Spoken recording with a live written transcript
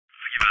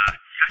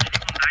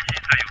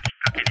What's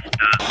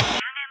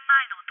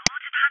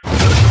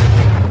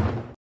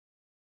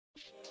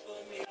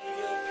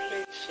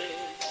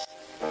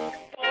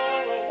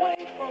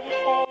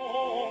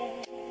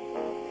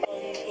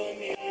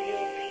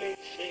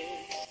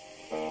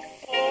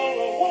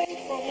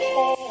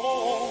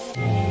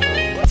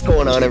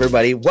going on,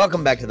 everybody?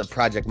 Welcome back to the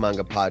Project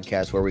Manga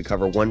Podcast, where we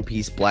cover One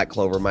Piece, Black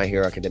Clover, My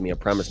Hero Academia,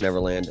 Promise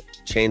Neverland,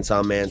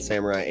 Chainsaw Man,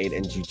 Samurai 8,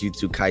 and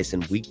Jujutsu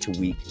Kaisen week to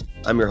week.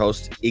 I'm your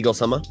host, Eagle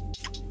Sama.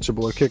 It's your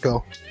boy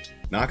Kiko.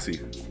 Noxie.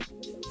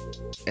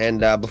 And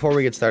before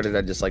we get started,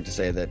 I'd just like to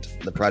say that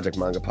the Project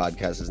Manga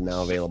Podcast is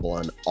now available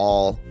on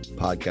all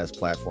podcast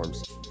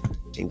platforms,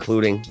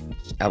 including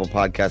Apple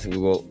Podcasts and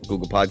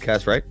Google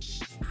Podcasts, right?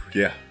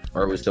 Yeah.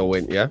 Or are we still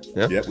waiting? Yeah?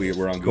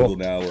 We're on Google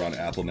now, we're on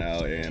Apple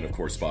now, and of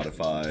course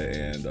Spotify,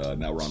 and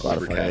now we're on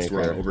Overcast.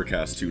 We're on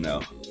Overcast too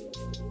now.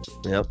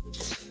 Yep.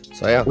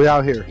 So yeah, we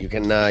out here. You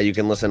can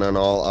listen on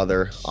all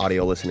other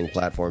audio listening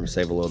platforms,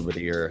 save a little bit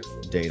of your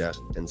data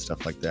and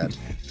stuff like that.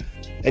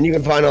 And you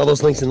can find all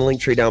those links in the link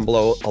tree down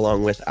below,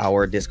 along with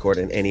our Discord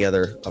and any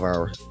other of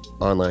our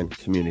online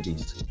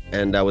communities.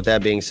 And with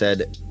that being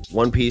said,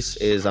 One Piece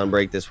is on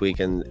break this week,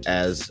 and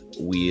as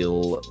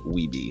will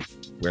we be.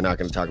 We're not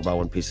going to talk about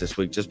One Piece this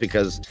week just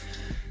because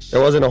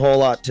there wasn't a whole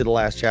lot to the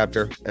last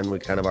chapter, and we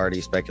kind of already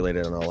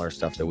speculated on all our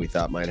stuff that we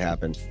thought might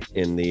happen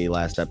in the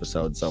last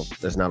episode, so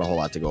there's not a whole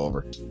lot to go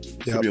over.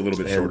 It'll be a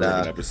little bit shorter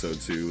of an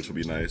episode too, which will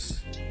be nice.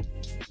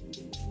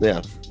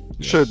 Yeah.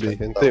 Should be,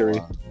 in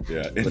theory.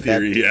 In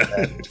theory.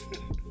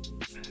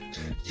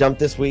 Jump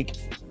this week,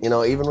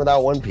 even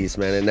without One Piece,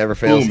 man, it never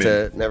fails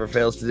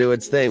to do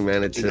its thing,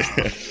 man. It's just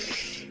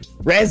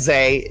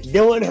Reze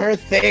doing her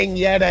thing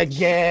yet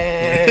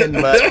again.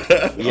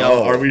 But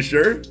are we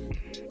sure?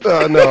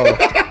 No.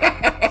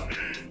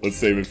 Let's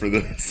save it for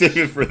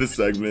the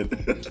segment.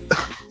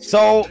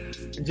 So,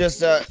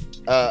 just a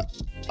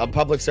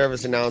public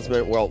service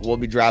announcement. We'll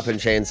be dropping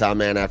Chainsaw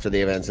Man after the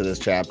events of this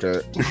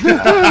chapter.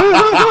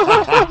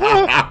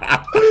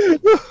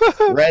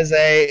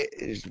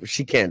 Reze,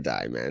 she can't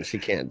die, man. She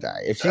can't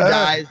die. If she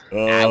dies,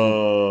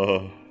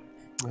 all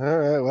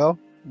right. Well,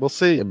 we'll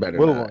see.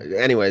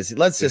 Anyways,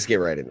 let's just get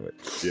right into it.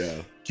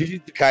 Yeah.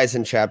 Jujutsu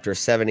Kaisen chapter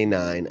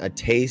 79, A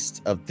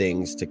Taste of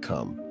Things to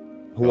Come.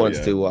 Who wants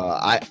to?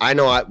 I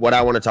know what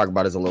I want to talk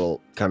about is a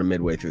little kind of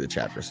midway through the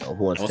chapter. So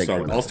who wants to take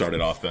it? I'll start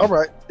it off then. All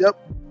right. Yep.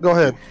 Go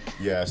ahead.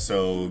 Yeah.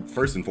 So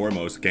first and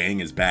foremost, Gang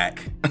is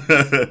back.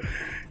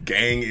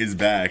 Gang is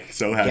back.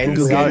 So happy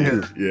to see.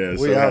 Yeah.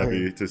 So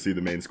happy to see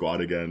the main squad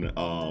again.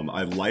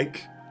 I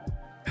like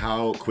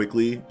how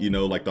quickly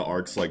like the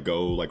arcs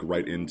go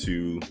right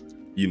into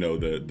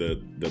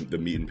the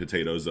meat and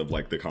potatoes of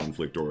the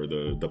conflict or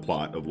the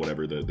plot of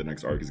whatever the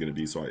next arc is going to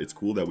be. So it's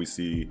cool that we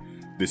see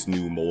this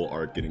new mole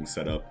arc getting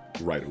set up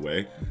right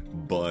away,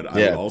 but I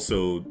would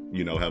also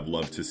have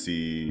loved to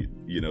see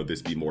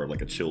this be more of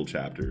a chill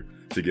chapter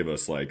to give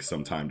us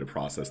some time to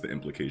process the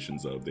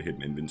implications of the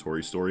hidden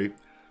inventory story.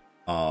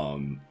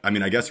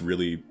 I guess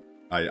really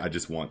I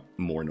just want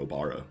more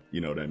Nobara,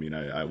 you know what I mean?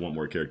 I want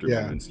more character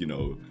moments,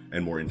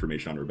 and more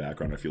information on her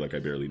background. I feel like I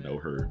barely know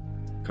her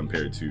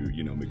compared to,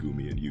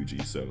 Megumi and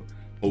Yuji. So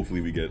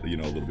hopefully we get, a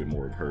little bit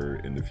more of her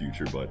in the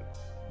future, but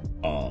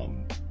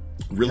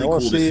really cool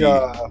to see.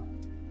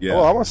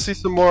 I want to see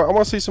some more. I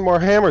want to see some more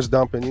hammers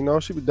dumping.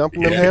 She be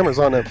dumping them hammers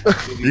on him.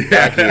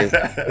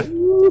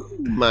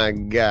 My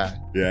God.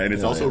 Yeah, and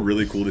it's also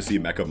really cool to see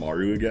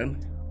Mechamaru again.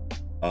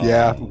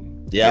 Yeah.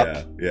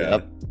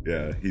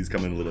 He's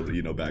coming a little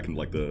bit, back in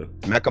the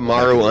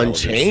Mechamaru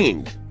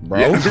Unchained, bro.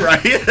 Yeah,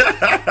 right?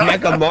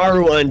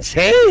 Mechamaru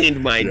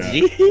Unchained, my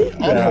G.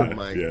 Oh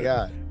my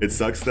God. It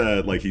sucks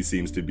that he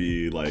seems to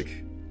be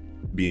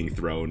being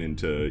thrown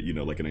into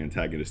an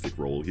antagonistic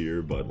role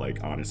here, but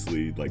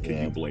honestly,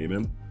 can you blame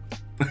him?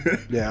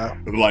 Yeah.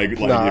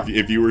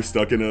 If you were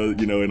stuck in a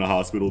in a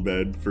hospital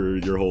bed for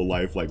your whole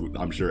life,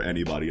 I'm sure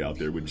anybody out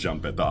there would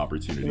jump at the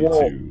opportunity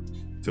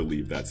to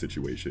leave that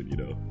situation,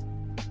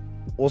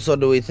 Well, so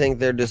do we think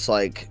they're just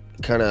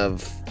kind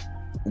of,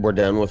 we're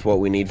done with what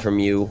we need from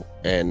you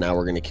and now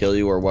we're going to kill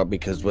you, or what?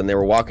 Because when they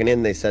were walking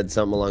in, they said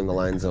something along the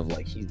lines of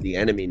he's the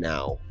enemy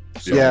now.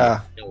 So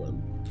kill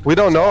him. We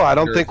don't know. I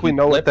don't think we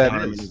know what that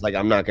is.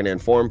 I'm not going to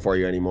inform for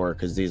you anymore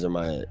because these are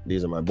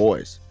my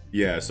boys.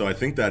 Yeah, so I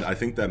think that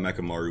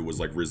Mechamaru was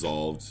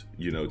resolved,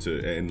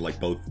 and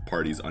both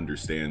parties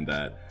understand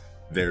that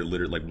they're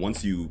literally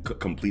once you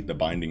complete the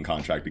binding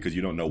contract, because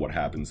you don't know what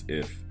happens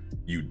if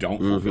you don't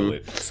fulfill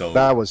it. So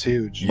that was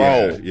huge.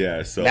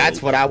 Yeah. So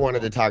that's what I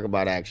wanted to talk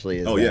about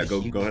actually. Go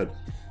ahead.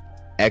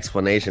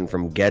 Explanation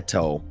from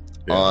Geto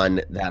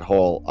on that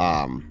whole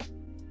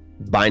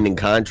binding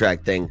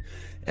contract thing,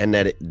 and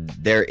that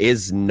there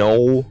is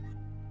no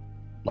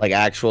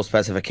actual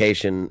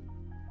specification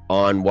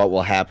on what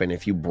will happen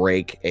if you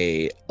break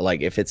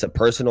if it's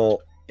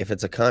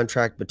a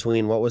contract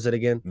between, what was it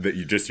again? That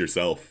you just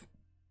yourself.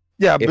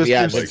 Yeah,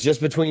 if it's just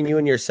between you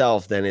and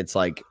yourself, then it's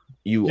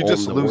you own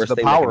just the lose worst the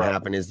thing power that can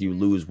happen is you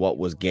lose what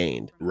was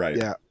gained. Right.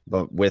 Yeah.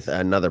 But with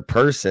another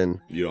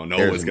person, you don't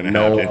know what's gonna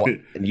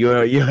happen.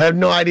 You have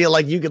no idea.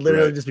 You could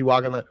literally just be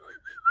walking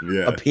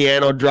a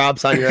piano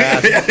drops on your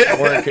ass,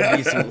 or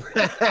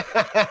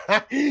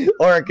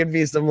it could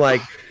be some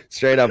like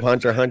straight up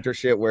Hunter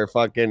shit where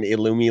fucking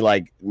Illumi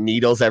like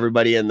needles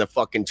everybody and the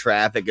fucking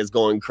traffic is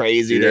going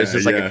crazy. There's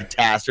just like a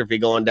catastrophe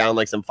going down,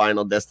 like some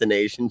Final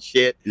Destination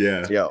shit.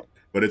 Yo.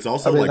 But it's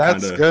also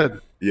that's kind of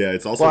good. Yeah,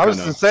 it's also. Well, I was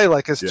gonna say,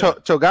 like, is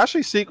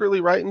Togashi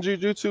secretly writing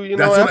Jujutsu? You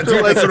know, that's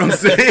what I'm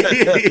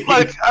saying.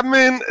 Like, I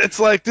mean, it's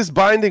like this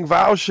binding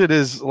vow shit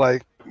is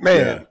like,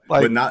 man,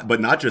 like,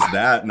 but not just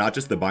that, not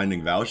just the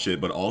binding vow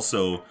shit, but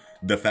also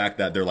the fact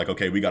that they're like,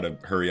 okay, we got to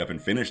hurry up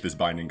and finish this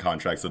binding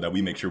contract so that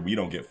we make sure we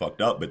don't get fucked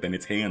up. But then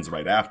it's hands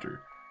right after.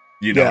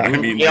 You know what I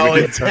mean?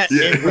 It's so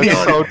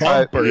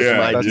tight.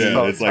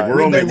 It's like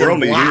we're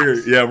only here.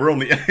 Yeah, we're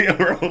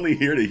only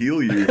here to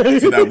heal you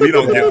so that we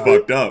don't get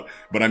fucked up.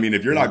 But I mean,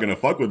 if you're not gonna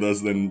fuck with us,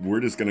 then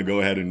we're just gonna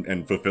go ahead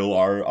and fulfill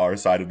our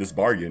side of this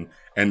bargain.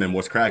 And then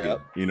what's cracking?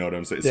 You know what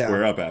I'm saying?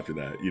 Square up after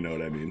that. You know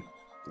what I mean?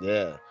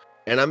 Yeah.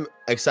 And I'm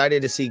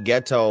excited to see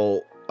Geto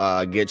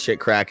get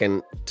shit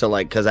cracking to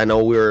like, because I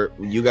know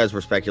you guys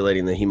were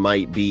speculating that he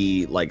might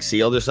be like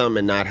sealed or something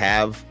and not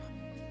have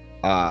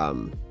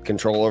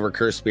control over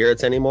cursed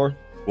spirits anymore.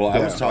 Well, I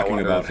was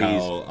talking about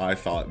how I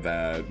thought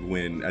that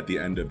when at the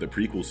end of the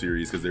prequel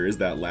series, because there is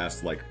that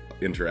last like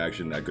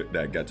interaction that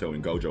Geto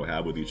and Gojo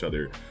have with each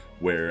other,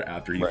 where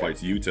after he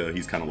fights Yuta,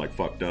 he's kind of like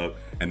fucked up,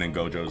 and then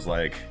Gojo's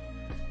like,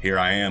 "Here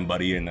I am,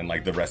 buddy," and then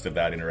like the rest of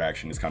that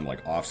interaction is kind of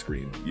like off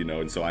screen, you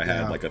know. And so I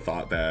had like a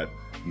thought that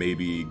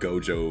maybe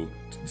Gojo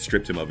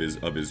stripped him of his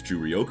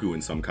Juryoku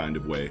in some kind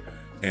of way.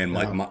 And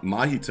like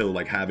Mahito,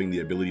 like having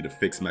the ability to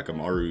fix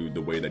Mechamaru the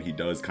way that he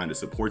does kind of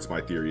supports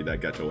my theory that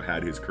Geto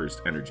had his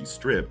cursed energy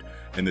stripped,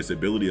 and this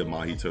ability of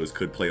Mahito's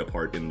could play a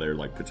part in their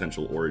like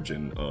potential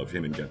origin of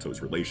him and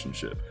Geto's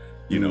relationship.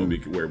 You know,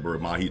 where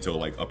Mahito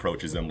like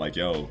approaches him like,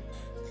 "Yo,"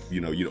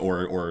 you know,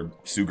 or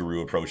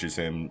Suguru approaches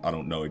him. I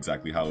don't know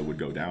exactly how it would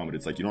go down, but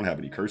it's like, you don't have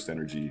any cursed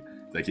energy.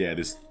 Like, yeah,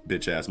 this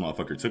bitch ass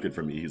motherfucker took it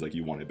from me. He's like,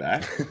 you want it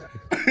back?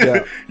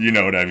 You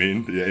know what I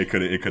mean? Yeah, it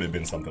could have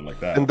been something like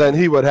that. And then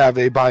he would have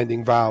a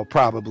binding vow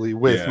probably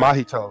with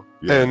Mahito.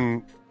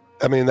 And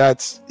I mean,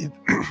 that's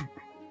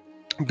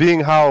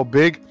being how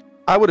big.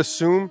 I would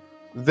assume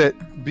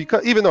that,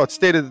 because even though it's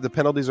stated that the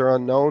penalties are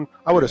unknown,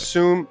 I would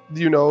assume,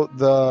 you know,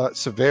 the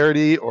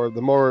severity or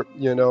the more,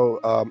 you know,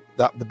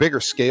 the bigger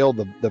scale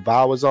the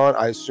vow is on,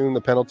 I assume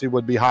the penalty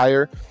would be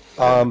higher.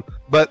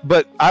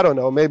 But I don't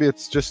know. Maybe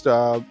it's just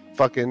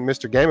fucking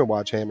Mr. Game &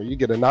 Watch hammer. You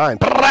get a 9,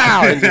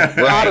 and just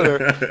out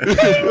of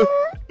there.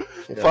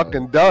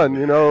 Fucking done,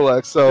 you know,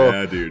 like, so.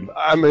 Yeah, dude.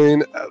 I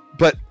mean,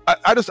 but I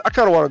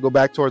kind of want to go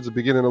back towards the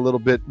beginning a little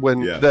bit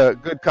when the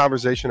good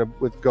conversation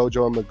with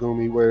Gojo and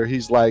Megumi, where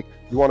he's like,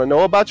 "You want to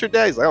know about your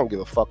dad?" He's like, "I don't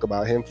give a fuck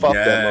about him. Fuck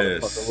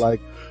that motherfucker."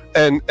 Like,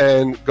 and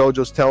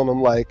Gojo's telling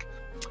him like,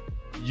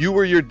 "You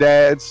were your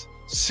dad's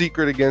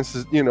secret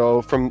against, you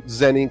know, from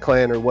Zenin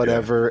clan or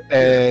whatever,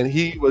 and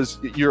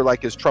you're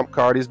like his trump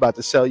card. He's about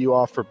to sell you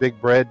off for big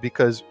bread,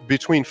 because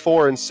between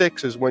 4 and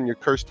 6 is when your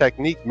cursed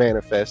technique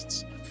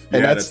manifests,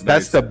 and that's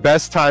nice, the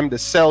best time to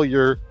sell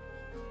your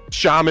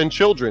shaman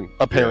children,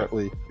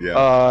 apparently,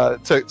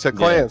 to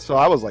clans." So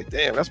I was like,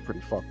 damn, that's pretty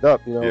fucked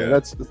up, you know. And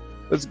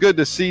that's good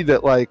to see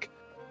that, like,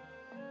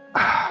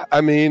 I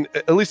mean,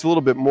 at least a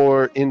little bit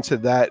more into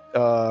that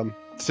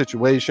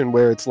situation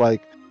where it's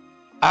like,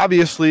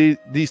 obviously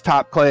these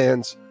top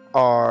clans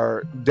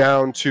are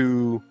down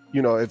to,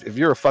 you know, if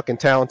you're a fucking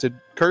talented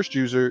cursed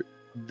user,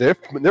 they're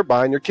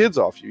buying your kids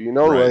off you, you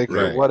know,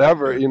 or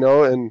whatever, you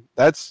know, and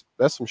that's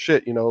some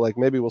shit, you know, like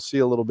maybe we'll see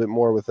a little bit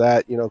more with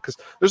that, you know, because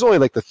there's only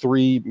like the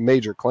 3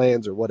 major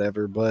clans or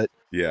whatever, but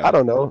I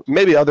don't know,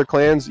 maybe other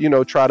clans, you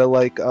know, try to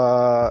like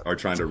are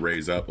trying to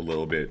raise up a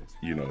little bit,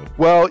 you know.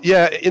 Well,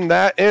 yeah, in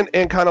that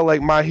and kind of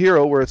like My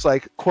Hero, where it's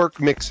like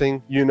quirk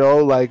mixing, you know,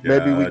 like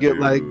maybe we get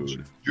like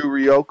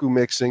Juryoku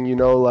mixing, you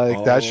know,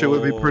 like that shit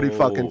would be pretty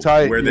fucking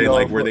tight. Where they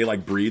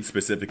like breed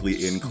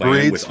specifically in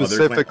clan with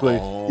specifically.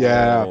 Other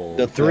clans.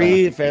 The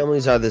 3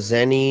 families are the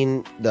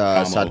Zenin,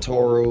 the Kamo,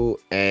 Satoru,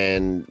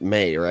 and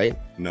Mei, right?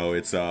 No,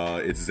 it's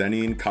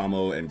Zenin,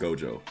 Kamo, and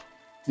Gojo.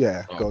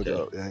 Yeah,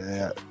 Gojo.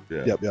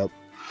 Yeah. Yep.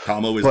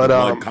 Kamo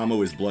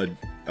is blood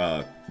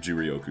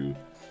Juryoku,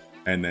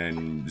 and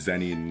then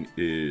Zenin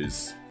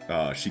is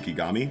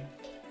Shikigami,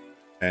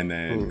 and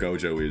then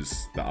Gojo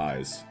is the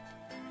eyes,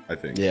 I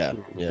think. Yeah.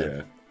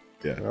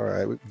 All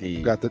right,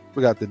 we got the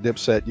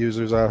Dipset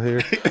users out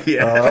here.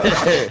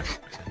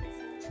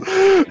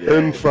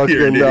 And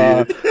fucking.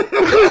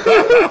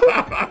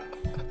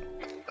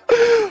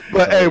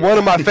 But hey, one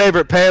of my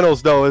favorite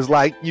panels though is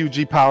like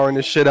Yuji powering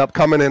this shit up,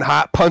 coming in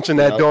hot, punching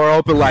that door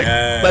open, like,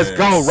 let's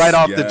go right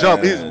off the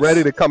jump. He's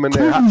ready to come in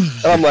there hot.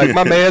 And I'm like,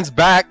 my man's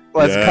back.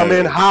 Let's come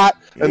in hot.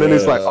 And then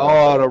he's like,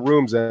 oh, the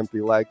room's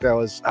empty. Like that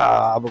was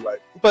I'm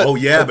like, but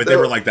but they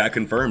were like, that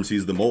confirms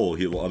he's the mole.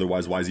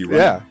 Otherwise, why is he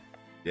running?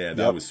 Yeah,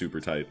 that was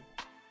super tight.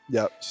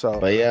 Yep. So,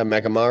 but yeah,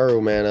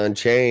 Mechamaru, man,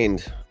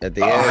 Unchained at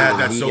the end.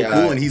 That's so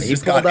cool, and he's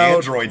just got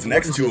androids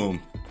next to him.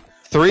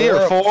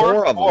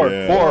 Four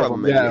of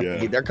them.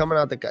 Yeah. They're coming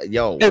out the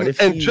yo.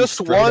 And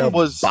just one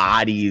was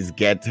bodies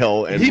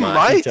Geto and he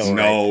might.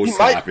 No,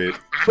 stop it.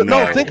 But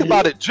no, think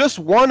about it. Just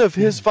one of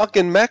his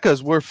fucking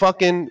mechas were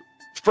fucking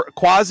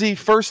quasi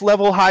first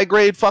level high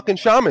grade fucking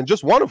shaman.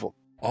 Just one of them.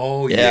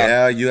 Oh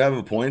yeah, you have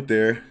a point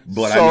there.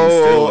 But so,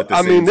 still at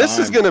the same time, this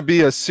is gonna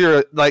be a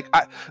serious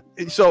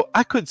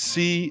I could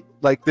see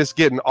like this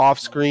getting off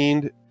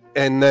screened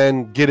and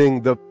then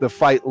getting the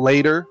fight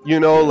later,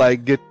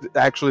 like get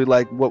actually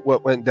like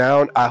what went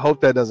down. I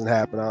hope that doesn't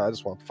happen. I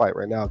just want to fight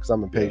right now because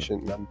I'm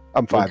impatient and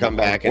I'm fine. We'll come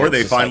back, or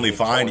they finally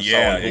find,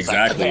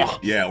 exactly,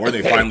 or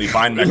they finally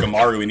find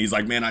Mechamaru and he's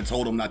like, man, I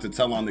told him not to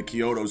tell on the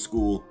Kyoto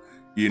school,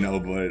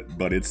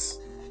 but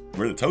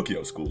we're the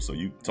Tokyo school, so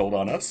you told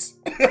on us.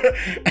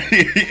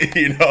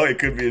 It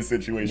could be a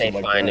situation they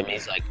like find that. Him,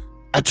 he's like,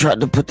 I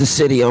tried to put the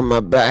city on my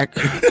back.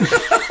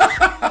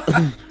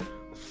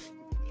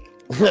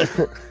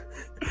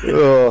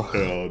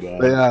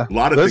 Yeah, a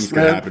lot of things can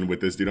happen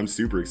with this, dude. I'm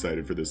super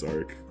excited for this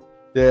arc.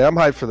 Yeah, I'm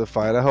hyped for the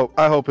fight. I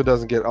hope it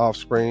doesn't get off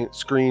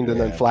screened and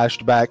then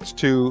flashed back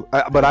too.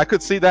 But I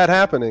could see that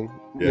happening.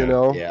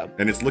 Yeah.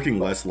 And it's looking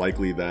less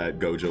likely that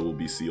Gojo will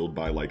be sealed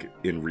by like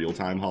in real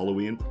time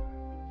Halloween.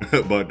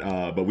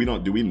 but we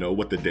don't. Do we know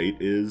what the date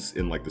is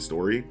in like the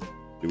story?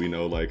 Do we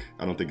know, like,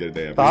 I don't think they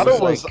have. I thought it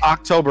was like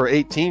October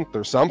 18th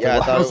or something. Yeah,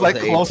 I thought it was like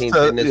close 18th.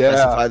 Didn't it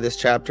specify this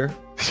chapter?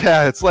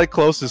 Yeah, it's like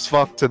close as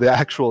fuck to the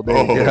actual date.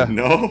 Oh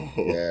no!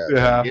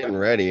 Yeah, getting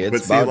ready. It's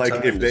but see,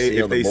 like, if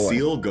they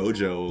seal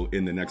Gojo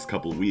in the next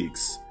couple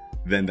weeks,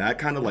 then that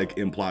kind of like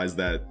implies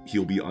that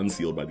he'll be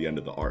unsealed by the end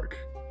of the arc.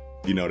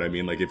 You know what I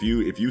mean? Like, if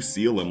you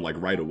seal him like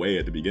right away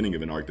at the beginning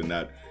of an arc, then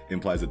that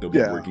implies that they'll be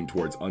working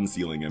towards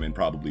unsealing him, and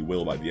probably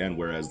will by the end.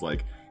 Whereas,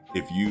 like,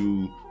 if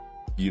you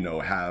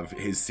have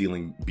his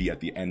sealing be at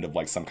the end of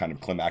like some kind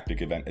of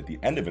climactic event at the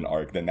end of an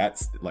arc, then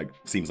that's like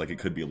seems like it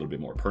could be a little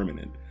bit more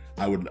permanent.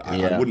 I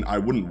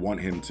wouldn't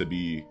want him to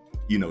be,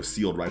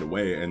 sealed right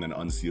away and then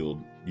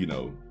unsealed,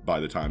 by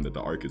the time that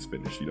the arc is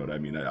finished. You know what I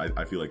mean?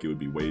 I feel like it would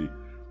be way,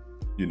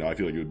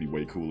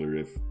 way cooler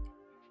if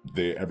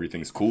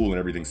everything's cool and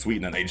everything's sweet,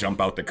 and then they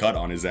jump out the cut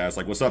on his ass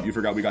like, what's up, you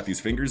forgot we got these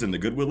fingers in the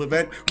Goodwill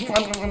event? And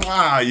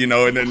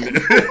then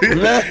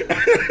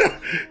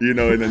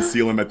and then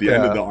seal him at the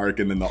end of the arc,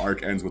 and then the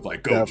arc ends with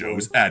like,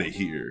 Gojo's out of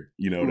here.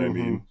 You know what I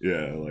mean?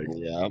 Yeah, like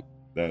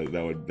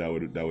that would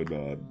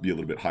be a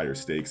little bit higher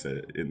stakes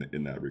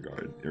in that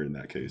regard, or in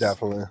that case.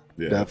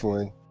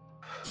 Definitely.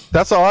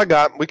 That's all I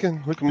got. We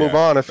can move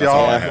on if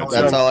y'all.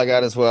 That's all I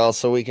got as well.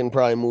 So we can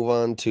probably move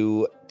on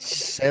to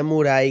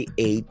Samurai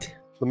 8.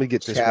 Let me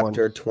get this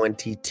chapter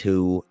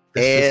 22.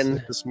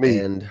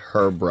 And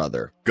her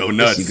brother. Go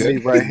nuts.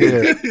 Right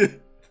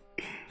here.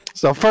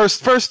 So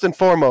first and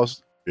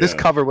foremost, this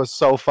cover was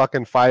so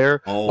fucking fire.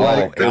 Oh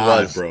my God, it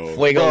was, bro.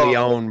 Fuego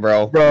Leon,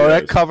 bro. Bro,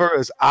 that cover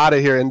is out of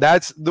here. And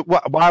that's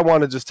why I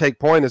want to just take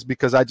point, is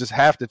because I just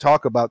have to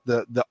talk about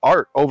the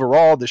art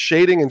overall, the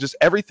shading, and just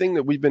everything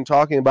that we've been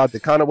talking about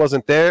that kind of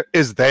wasn't there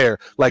is there.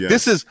 Like,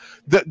 this is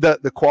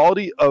the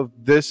quality of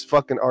this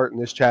fucking art in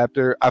this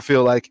chapter. I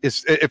feel like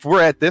if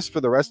we're at this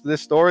for the rest of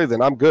this story, then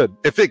I'm good.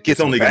 If it gets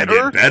only better,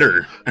 gonna get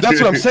better.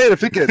 That's what I'm saying.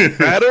 If it gets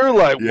better,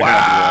 like,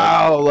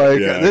 wow. Like,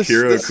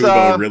 Kira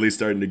Kubo really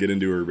starting to get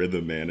into her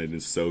rhythm, man, and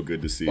it's so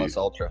good to see. Plus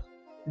Ultra.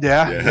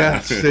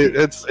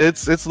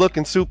 It's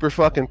looking super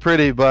fucking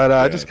pretty,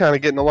 but just kind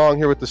of getting along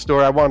here with the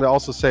story. I wanted to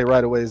also say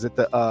right away is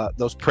that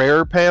those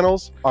prayer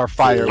panels are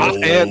fire.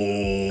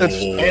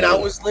 And I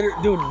was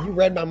literally, dude, you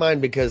read my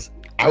mind, because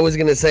I was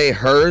gonna say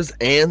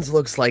Anne's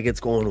looks like it's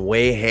going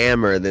way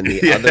hammer than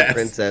the other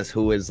princess,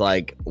 who is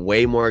like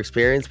way more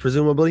experienced,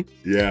 presumably.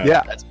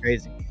 Yeah, that's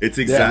crazy. It's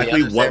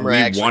exactly what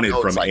we wanted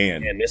from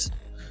Anne.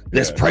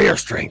 This prayer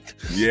strength.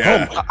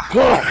 Yeah. Oh my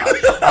God.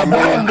 I'm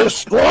on this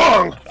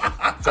strong.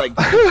 It's like,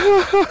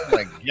 oh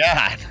my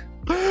God.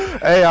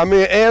 Hey, I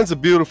mean, Anne's a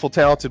beautiful,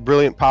 talented,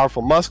 brilliant,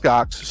 powerful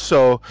muskox.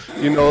 So,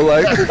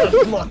 like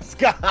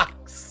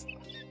muskox.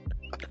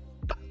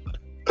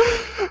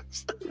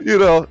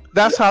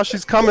 That's how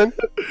she's coming.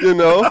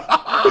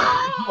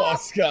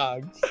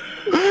 Muskox.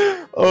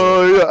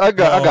 Oh yeah, I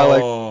got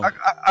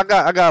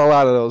a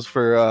lot of those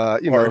for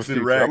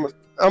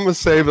I'm gonna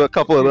save a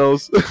couple of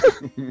those.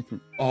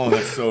 Oh,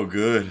 that's so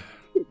good.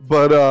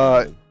 But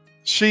her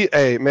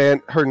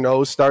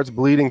nose starts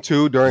bleeding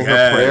too during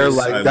her prayer.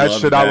 Like that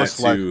shit, I was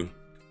too.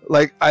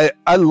 like I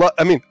love.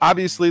 I mean,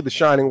 obviously the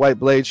Shining White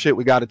Blade shit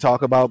we got to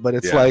talk about, but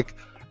it's like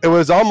it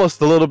was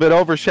almost a little bit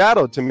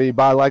overshadowed to me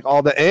by like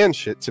all the Anne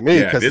shit to me.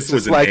 Yeah, this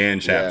was an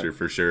Anne chapter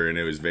for sure, and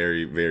it was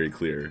very, very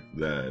clear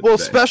that. Well,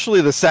 especially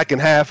the second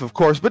half, of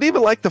course, but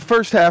even like the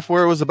first half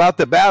where it was about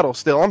the battle.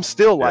 Still, I'm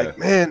still like,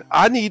 man,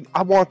 I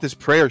want this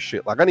prayer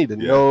shit. Like, I need to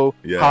know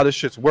how this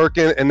shit's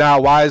working. And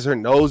now, why is her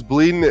nose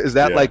bleeding? Is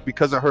that like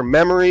because of her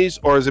memories,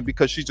 or is it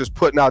because she's just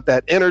putting out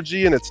that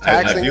energy and it's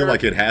taxing her? I feel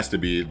like it has to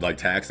be like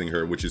taxing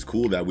her, which is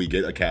cool that we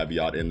get a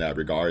caveat in that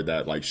regard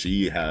that like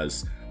she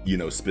has you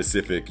know,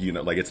 specific, you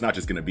know, like it's not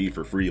just going to be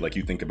for free. Like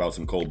you think about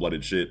some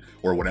cold-blooded shit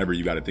or whatever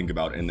you got to think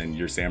about, and then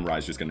your samurai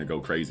is just going to go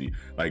crazy.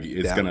 Like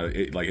it's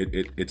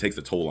it takes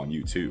a toll on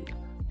you too.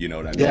 You know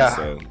what I mean? Yeah,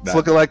 so it's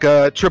looking like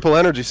a triple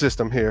energy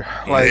system here.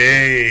 Like,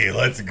 hey,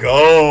 let's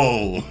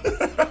go.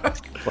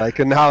 Like,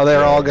 and how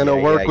they're all gonna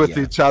work with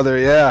each other.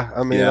 Yeah,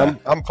 I mean,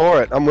 I'm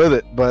for it. I'm with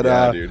it. But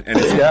dude, and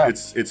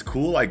it's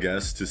cool, I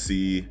guess, to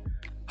see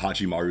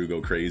Hachimaru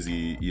go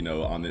crazy, you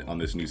know, on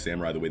this new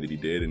samurai the way that he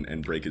did,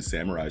 and break his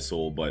samurai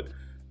soul. But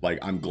like,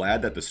 I'm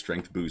glad that the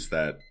strength boost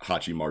that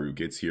Hachimaru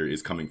gets here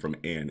is coming from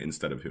Anne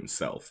instead of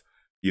himself.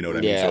 You know what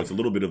I mean? So it's a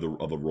little bit of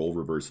a role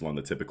reversal on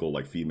the typical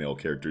like female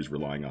characters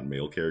relying on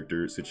male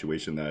character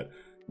situation that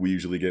we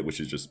usually get, which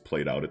is just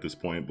played out at this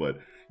point. But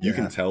you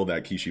can tell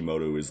that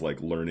Kishimoto is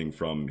like learning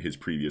from his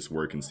previous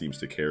work and seems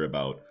to care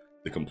about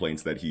the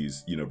complaints that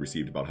he's, you know,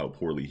 received about how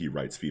poorly he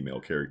writes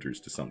female characters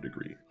to some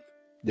degree.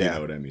 You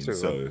know what I mean?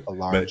 So a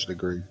large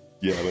degree.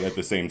 Yeah, but at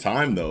the same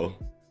time though,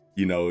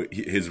 you know,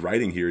 his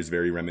writing here is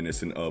very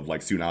reminiscent of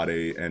like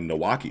Tsunade and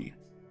Nawaki,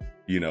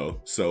 you know?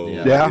 So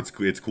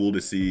it's cool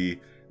to see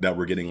that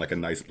we're getting like a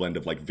nice blend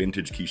of like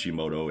vintage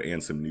Kishimoto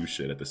and some new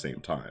shit at the same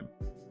time.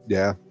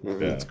 Yeah,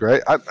 it's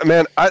great.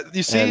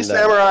 You see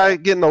Samurai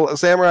getting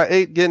Samurai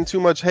 8 getting too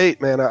much hate,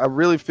 man. I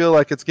really feel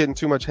like it's getting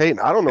too much hate, and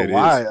I don't know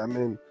why. I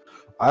mean,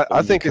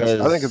 I think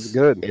it's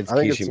good. It's I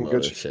think Kishimoto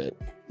it's some good shit.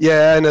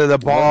 Yeah, and the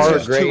bar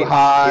is too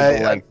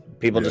high.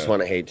 People just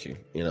want to hate you,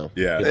 you know.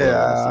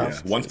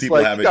 Once people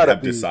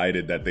have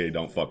decided that they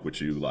don't fuck with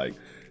you, like,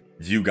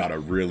 you gotta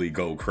really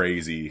go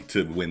crazy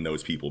to win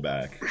those people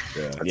back.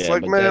 It's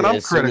like, man, I'm critical.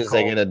 As soon as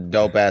they get a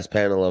dope ass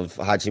panel of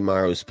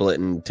Hachimaru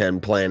splitting 10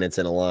 planets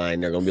in a line,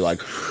 they're gonna be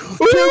like,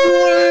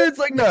 it's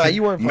like, nah,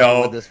 you weren't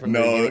fucking with this from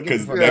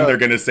because then they're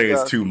gonna say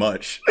it's too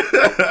much.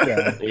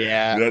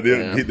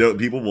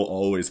 People will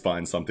always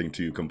find something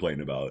to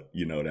complain about.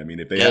 You know what I mean?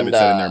 If they have it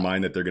set in their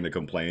mind that they're gonna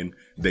complain,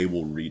 they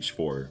will reach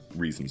for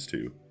reasons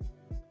to.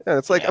 Yeah,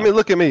 it's like, I mean,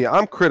 look at me.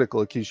 I'm critical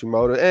of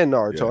Kishimoto and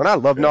Naruto, and I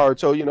love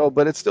Naruto, you know,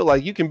 but it's still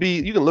like you can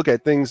look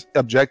at things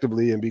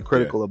objectively and be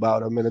critical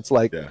about them. And it's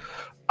like,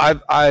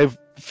 I've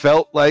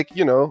felt like,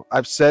 you know,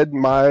 I've said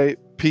my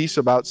piece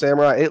about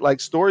Samurai 8, like,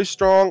 story's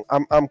strong.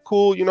 I'm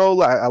cool, you know,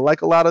 I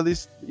like a lot of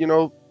these, you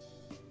know,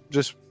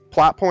 just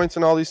plot points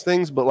and all these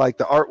things, but like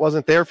the art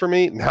wasn't there for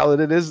me. Now that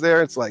it is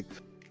there, it's like,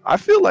 I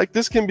feel like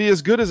this can be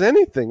as good as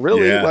anything,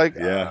 really.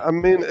 I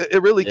mean,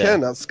 it really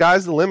can. The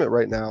sky's the limit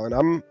right now, and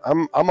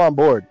I'm on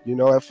board. You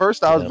know, at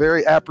first I was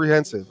very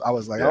apprehensive. I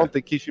was like, I don't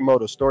think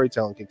Kishimoto's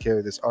storytelling can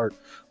carry this art,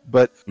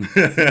 but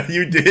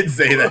you did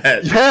say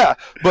that. Yeah,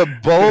 but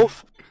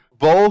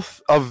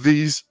both of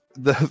these,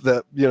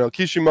 the you know,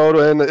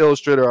 Kishimoto and the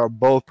illustrator are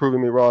both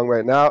proving me wrong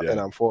right now, and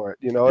I'm for it.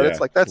 You know, and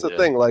it's like that's the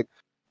thing, like.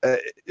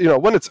 You know,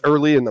 when it's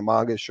early in the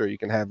manga, sure, you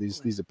can have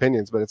these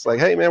opinions, but it's like,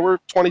 hey man, we're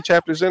 20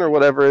 chapters in or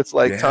whatever. It's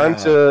like time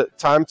to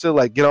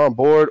like get on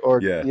board, or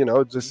you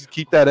know, just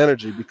keep that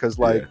energy, because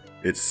like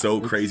it's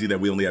so crazy that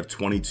we only have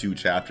 22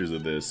 chapters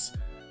of this.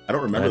 I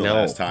don't remember the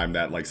last time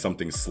that like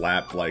something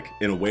slapped like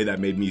in a way that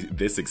made me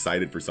this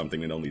excited for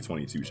something in only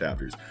 22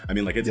 chapters. I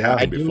mean, like it's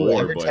happened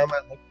before, but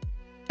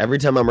every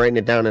time I'm writing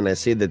it down and I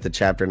see that the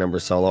chapter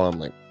number's so low, I'm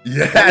like,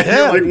 you're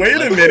like, wait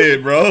a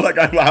minute, bro. Like,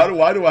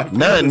 why do I?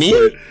 Not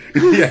me.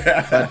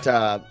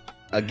 But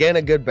again,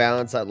 a good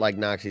balance, like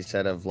Noxie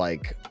said, of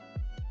like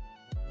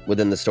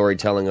within the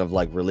storytelling of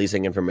like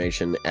releasing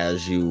information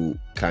as you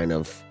kind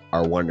of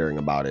are wondering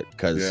about it.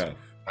 Because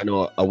I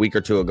know a week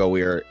or two ago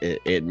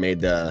it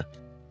made the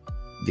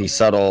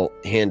subtle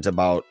hint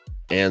about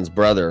Anne's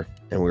brother,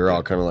 and we were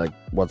all kind of like,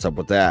 what's up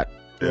with that?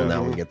 Well,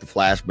 now we get the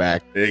flashback.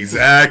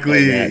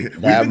 Exactly.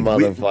 That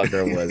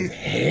motherfucker was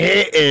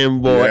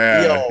hitting, boy.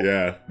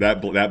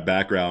 That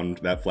background,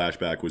 that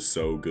flashback was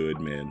so good,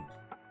 man.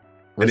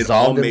 And it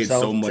all made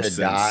so much sense.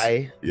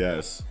 Die,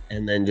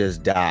 and then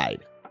just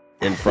died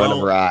in front of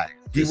her eyes.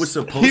 He was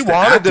supposed to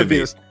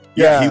activate.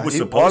 He was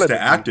supposed to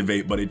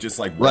activate, but it just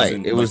like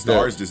wasn't. It was the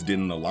stars just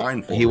didn't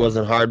align for him. He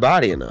wasn't hard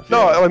body enough.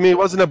 No, I mean, it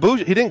wasn't a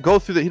Bushi. He didn't go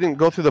through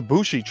the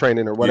Bushi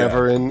training or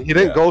whatever, and he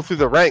didn't go through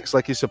the ranks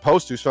like he's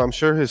supposed to. So I'm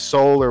sure his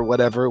soul or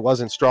whatever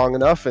wasn't strong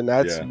enough, and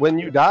that's when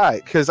you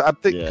die. Because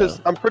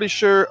I'm pretty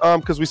sure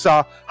because we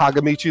saw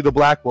Hagamichi the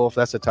Black Wolf.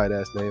 That's a tight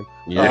ass name.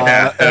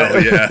 Yeah,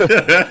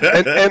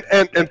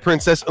 and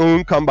Princess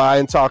Un come by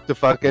and talk to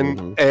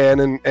fucking Anne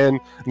and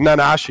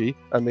Nanashi.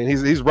 I mean,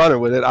 he's running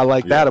with it. I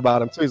like that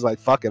about him too. He's like,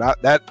 fuck it,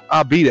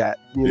 I'll be that.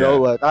 You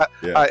know, like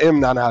I am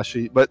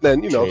Nanashi, but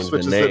then, you know,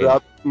 switches it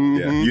up.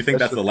 You think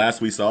that's the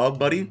last we saw,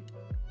 buddy?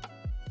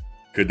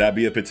 Could that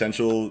be a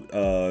potential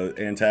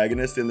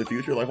antagonist in the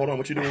future? Like, hold on,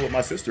 what you doing with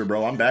my sister,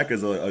 bro? I'm back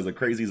as a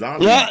crazy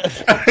zombie.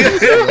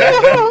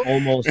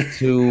 Almost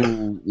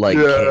too like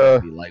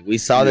campy. Like, we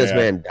saw this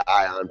man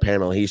die on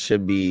panel. He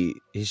should be.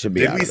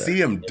 Did we see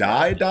him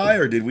die,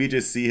 or did we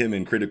just see him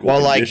in critical?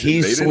 Well, condition? Like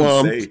he's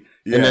slumped,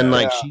 and then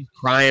like she's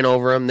crying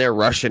over him. They're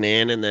rushing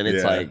in, and then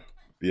it's like,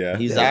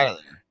 he's out of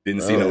there.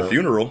 Didn't see no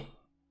funeral.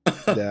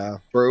 Yeah,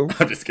 bro.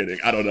 I'm just kidding.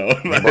 I don't know.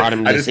 They brought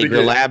him to the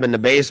secret lab in the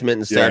basement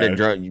and started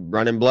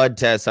running blood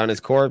tests on his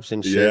corpse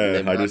and shit. Yeah,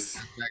 and I just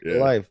back to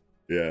life.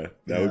 Yeah,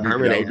 that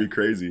would be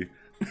crazy.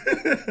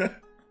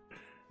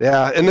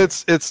 Yeah, and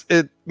it's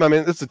I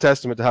mean, it's a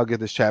testament to how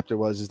good this chapter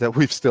was, is that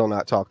we've still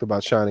not talked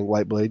about Shining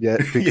White Blade yet,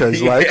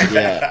 because like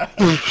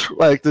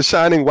the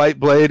Shining White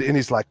Blade, and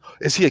he's like,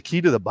 is he a key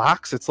to the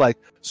box? It's like,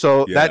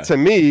 so that to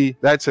me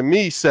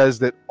says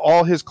that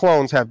all his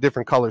clones have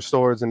different color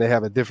swords and they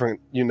have a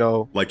different, you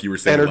know, like you were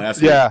saying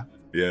last week.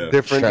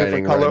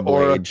 Different color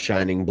blade, or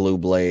shining blue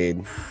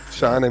blade,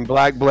 shining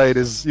black blade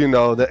is, you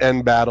know, the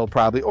end battle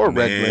probably, or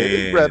red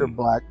blade, red or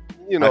black.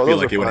 You know, I feel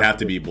like it would have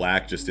to be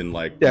black, just in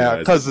like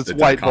because it's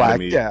white black.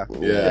 Yeah.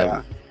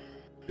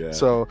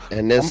 So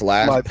and this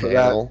last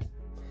panel,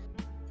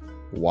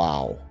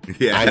 wow.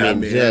 Yeah, I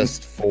mean, man.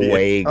 Just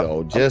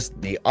fuego.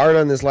 Just the art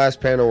on this last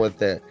panel with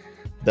the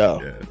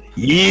fucking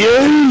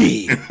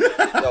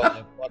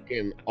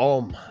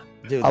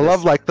dude. I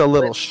love like the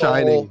little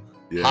shining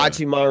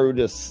Hachimaru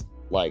just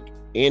like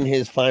in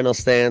his final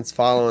stance,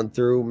 following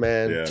through,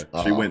 man. Yeah,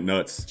 she went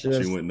nuts. She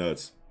went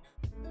nuts.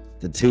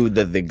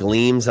 The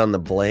gleams on the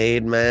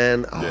blade,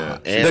 man.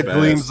 And the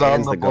gleams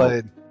on the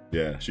blade.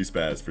 Yeah, she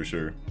spazzed for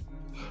sure.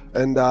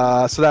 And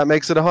so that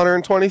makes it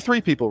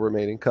 123 people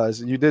remaining,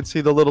 because you did see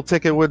the little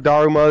ticket with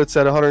Daruma that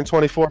said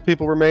 124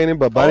 people remaining,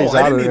 but Buddy's out of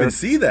there. I didn't even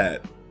see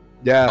that.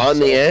 Yeah. On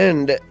the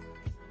end,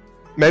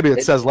 maybe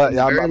it says the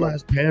very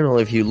last panel.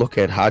 If you look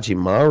at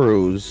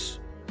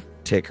Hachimaru's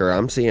ticker,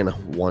 I'm seeing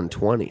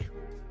 120.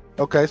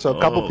 Okay, so a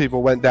couple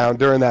people went down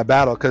during that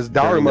battle, because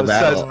Daruma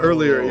says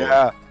earlier,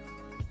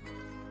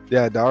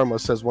 Daruma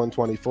says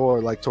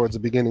 124, like towards the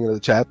beginning of the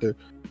chapter.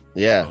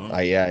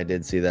 I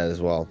did see that as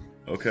well.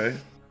 Okay.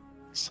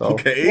 So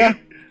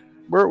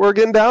we're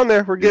getting down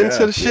there. We're getting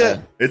to the shit.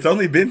 It's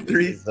only been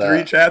three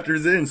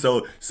chapters in.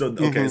 So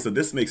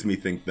this makes me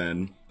think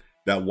then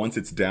that once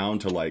it's down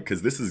to like,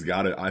 because this has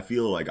got to, I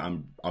feel like I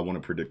want to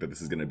predict that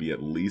this is going to be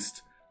at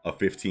least a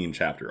 15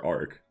 chapter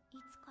arc.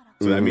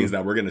 So that means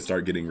that we're going to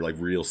start getting like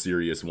real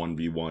serious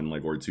 1v1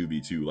 like or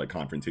 2v2 like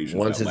confrontations.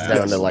 Once it's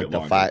down to like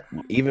the fight,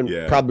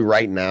 even probably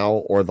right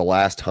now or the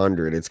last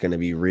 100, it's going to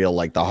be real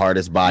like the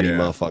hardest body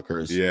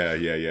motherfuckers.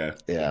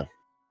 Yeah.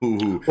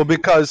 Ooh. Well,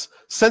 because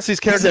since these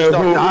characters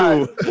don't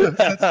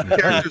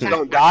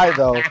die,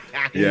 though.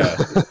 Yeah,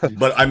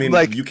 but I mean,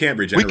 like, you can't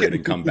regenerate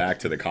and come back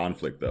to the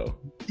conflict, though.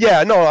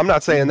 Yeah, no, I'm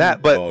not saying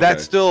that, but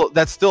that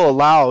still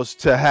allows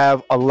to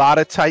have a lot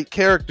of tight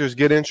characters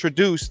get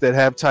introduced that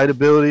have tight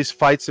abilities,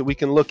 fights that we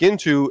can look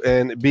into,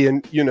 and be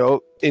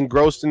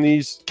engrossed in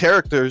these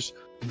characters.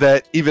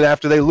 That even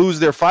after they lose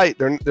their fight,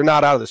 they're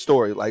not out of the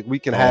story. Like, we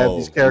can have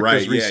these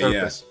characters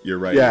resurface. You're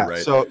right. You're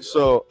right.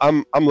 So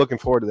I'm looking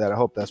forward to that. I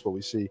hope that's what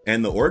we see.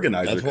 And the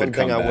organizer that's one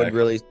thing I would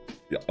really.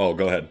 Oh,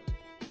 go ahead.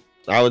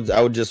 I was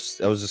just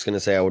gonna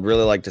say I would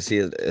really like to see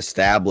it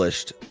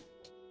established.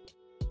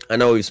 I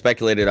know we've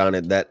speculated on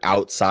it that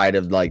outside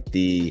of like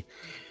the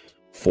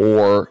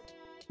 4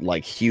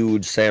 like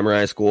huge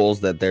samurai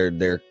schools, that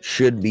there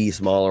should be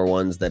smaller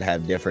ones that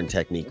have different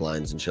technique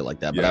lines and shit like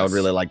that. But I would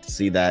really like to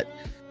see that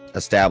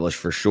established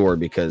for sure,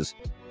 because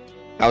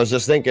I was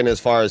just thinking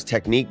as far as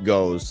technique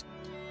goes,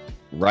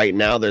 right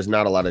now there's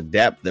not a lot of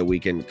depth that we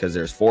can, because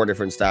there's 4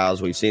 different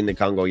styles. We've seen the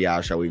Kongo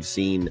Yasha, we've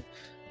seen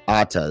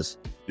Ata's.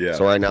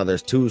 So right now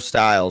there's 2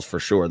 styles for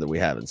sure that we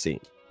haven't seen,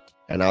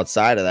 and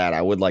outside of that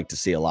I would like to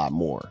see a lot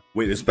more.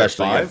 Wait,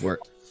 especially 5?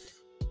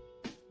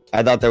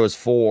 I thought there was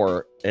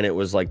 4, and it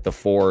was like the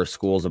 4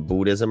 schools of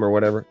Buddhism or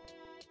whatever.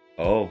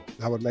 Oh,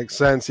 that would make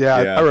sense.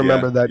 I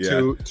remember that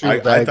too. I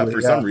thought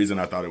for some reason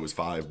I thought it was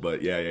 5,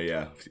 but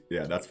yeah,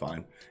 that's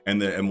fine.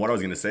 And what I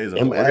was gonna say is that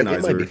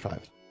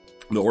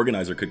the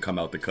organizer could come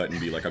out the cut and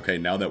be like, okay,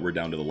 now that we're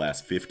down to the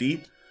last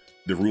 50,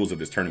 the rules of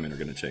this tournament are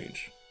gonna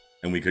change,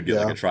 and we could get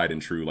like a tried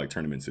and true like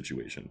tournament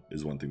situation.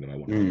 Is one thing that I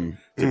want to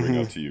bring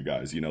up to you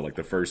guys. You know, like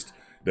the first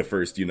like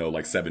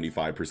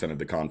 75% of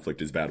the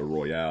conflict is battle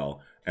royale,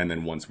 and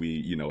then once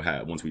we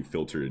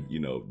filtered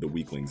the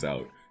weaklings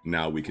out,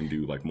 now we can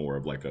do like more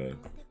of like a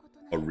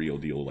real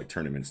deal like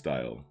tournament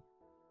style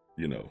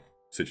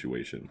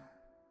situation.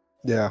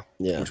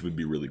 Which would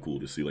be really cool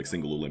to see, like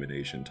single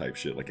elimination type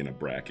shit, like in a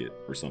bracket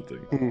or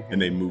something.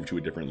 And they move to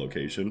a different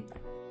location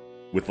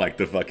with like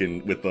the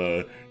fucking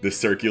the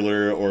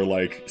circular or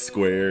like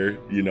square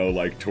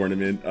like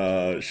tournament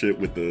shit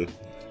with the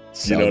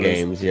cell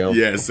games,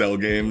 cell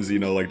games,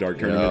 like dark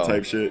tournament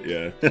type shit.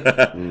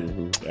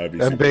 That'd be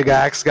that big cool.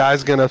 Axe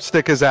guy's gonna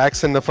stick his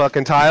axe in the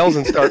fucking tiles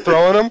and start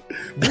throwing them.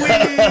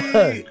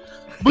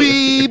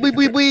 Wee!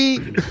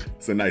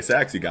 It's a nice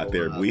axe you got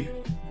there, boy.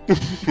 I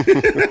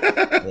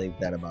think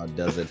that about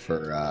does it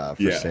for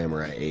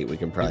Samurai 8. We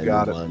can probably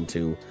move on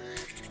to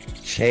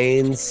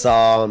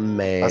Chainsaw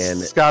Man.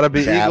 It's gotta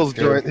be Eagle's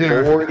joint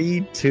here.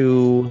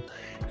 42.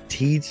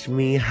 Teach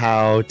me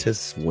how to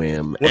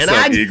swim. What's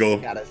up, Eagle?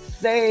 Gotta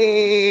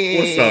say,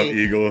 what's up,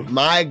 Eagle?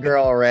 My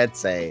girl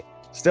Retse,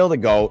 still the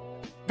GOAT,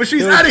 but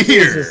she's out of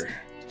here.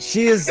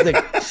 She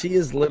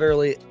is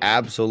literally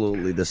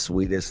absolutely the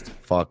sweetest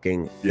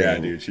fucking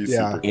thing dude. She's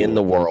super cool in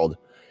the world.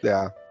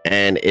 Yeah.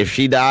 And if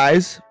she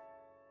dies,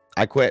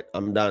 I quit.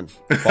 I'm done.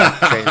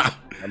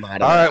 I'm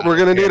out of All right, we're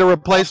gonna need a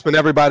replacement.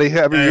 Everybody,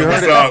 have you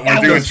heard it?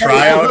 We're doing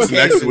tryouts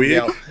next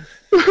week.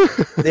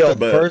 The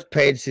first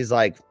page, she's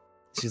like,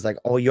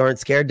 "Oh, you aren't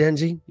scared,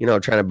 Denji?" You know,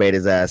 trying to bait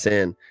his ass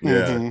in.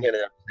 Yeah.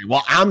 Mm-hmm.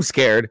 Well, I'm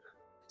scared,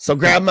 so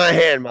grab my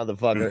hand,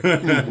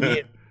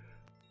 motherfucker.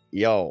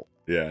 Yo.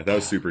 Yeah, that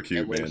was super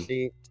cute,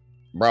 man.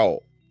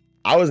 Bro,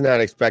 I was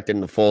not expecting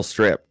the full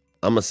strip.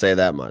 I'm gonna say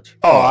that much.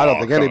 Oh, I don't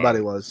think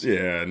anybody was.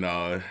 Yeah,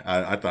 no,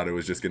 I thought it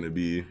was just gonna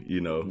be,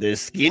 the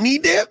skinny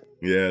dip.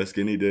 Yeah,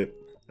 skinny dip.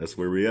 That's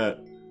where we at.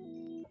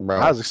 Bro.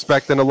 I was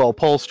expecting a little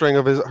pull string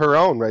of her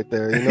own right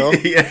there, you know?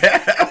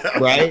 Yeah.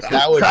 Right?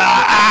 That would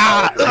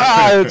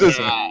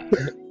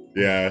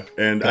yeah,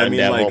 and I mean,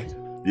 devil. Like,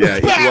 yeah,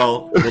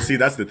 well, see,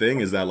 that's the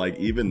thing is that, like,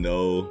 even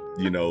though,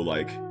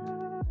 like,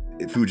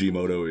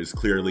 Fujimoto is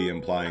clearly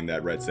implying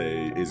that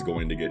Retsei is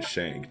going to get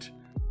shanked,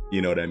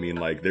 you know what I mean?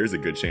 Like, there's a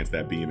good chance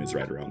that Beam is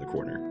right around the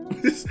corner.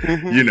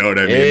 You know what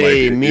I mean?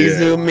 Hey, like,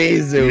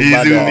 Mizu. You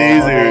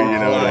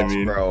know what I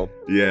mean? Bro.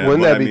 Yeah.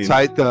 Wouldn't that be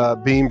tight,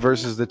 the Beam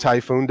versus the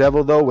Typhoon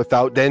Devil, though,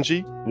 without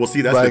Denji? Well,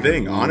 see, that's the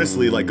thing.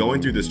 Honestly, like,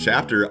 going through this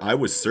chapter, I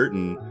was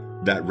certain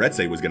that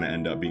Retsei was going to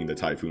end up being the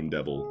Typhoon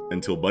Devil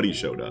until Buddy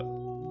showed up.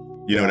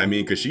 You know what I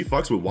mean? Because she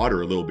fucks with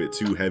water a little bit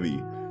too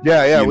heavy.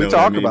 Yeah, we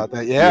talked about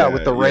that. Yeah,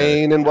 with the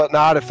rain and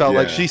whatnot, it felt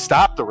like she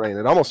stopped the rain.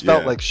 It almost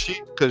felt like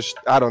because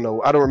I don't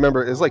know, I don't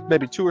remember. It's like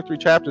maybe 2 or 3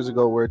 chapters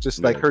ago where it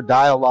just like her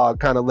dialogue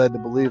kind of led to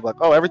believe like,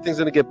 oh, everything's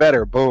gonna get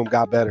better. Boom,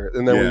 got better,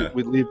 and then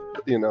we leave.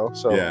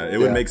 So it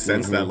would make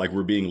sense that like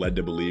we're being led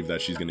to believe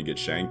that she's gonna get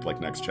shanked like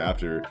next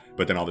chapter,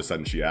 but then all of a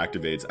sudden she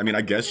activates. I mean,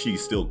 I guess she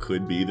still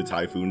could be the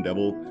Typhoon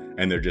Devil,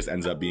 and there just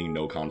ends up being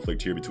no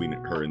conflict here between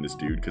her and this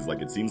dude because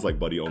like it seems like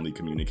Buddy only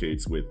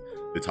communicates with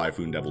the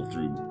Typhoon Devil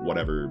through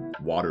whatever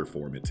water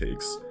form it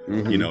takes,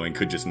 and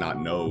could just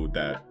not know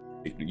that,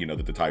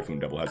 that the Typhoon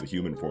Devil has a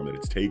human form that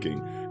it's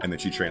taking, and then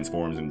she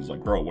transforms and is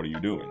like, bro, what are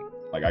you doing?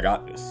 Like, I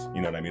got this.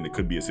 You know what I mean? It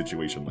could be a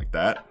situation like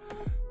that.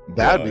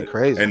 That'd be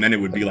crazy. And then it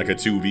would be like a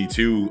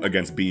 2v2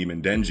 against Beam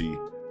and Denji.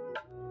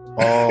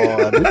 Oh,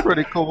 that'd be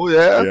pretty cool.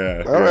 Yeah.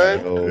 Yeah. All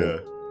right.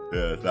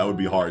 Yeah. That would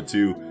be hard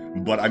too.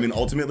 But I mean,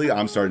 ultimately,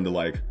 I'm starting to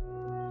like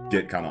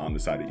get kind of on the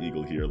side of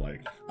Eagle here.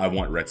 Like, I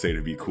want Retsei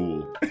to be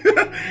cool,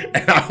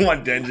 and I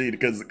want Denji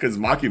because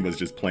Makima's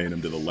just playing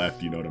him to the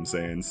left. You know what I'm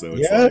saying? So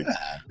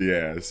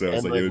it's So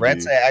it's like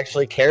Retsei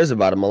actually cares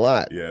about him a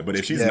lot. Yeah, but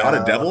if she's not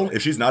a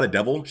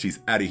devil, she's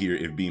out of here.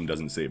 If Beam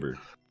doesn't save her.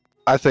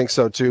 I think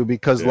so too,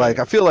 because like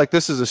I feel like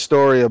this is a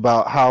story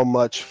about how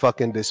much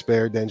fucking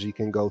despair Denji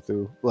can go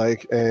through.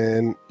 Like,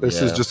 and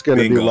this is just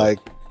gonna be like,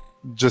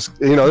 just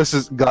this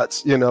is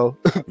guts,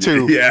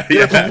 too. Yeah.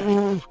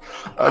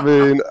 I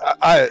mean,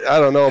 I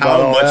don't know about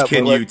how all much that,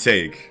 can you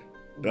take.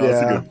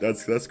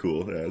 That's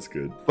cool. Yeah, that's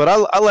good. But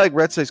I like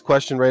Retsei's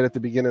question right at the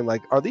beginning,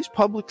 like, are these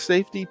public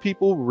safety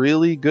people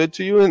really good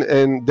to you?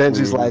 And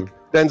Denji's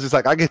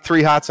like, I get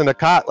 3 hots in a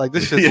cot. Like,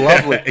 this shit's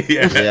lovely.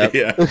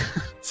 Yeah.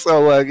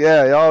 So like,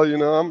 y'all,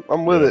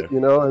 I'm with it,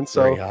 and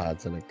so 3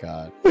 hots in a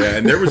cot. Yeah,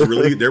 and there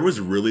was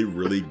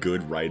really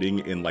good writing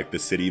in like the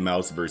City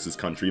Mouse versus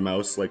Country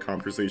Mouse like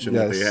conversation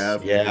that they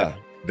have. Yeah.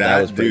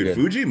 That was dude,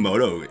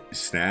 Fujimoto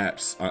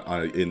snaps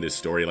in this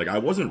story. Like, I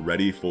wasn't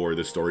ready for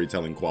the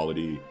storytelling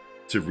quality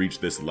to reach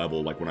this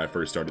level. Like when I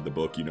first started the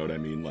book, you know what I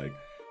mean? Like,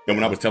 and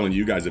when I was telling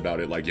you guys about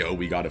it, like, yo,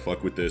 we gotta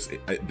fuck with this.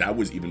 That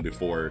was even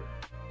before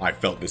I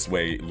felt this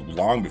way,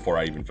 long before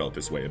I even felt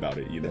this way about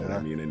it. You know what I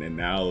mean? And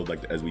now,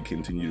 like, as we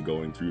continue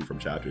going through from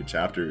chapter to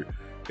chapter,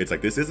 it's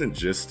like this isn't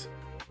just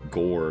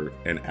gore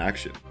and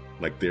action.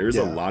 Like, there's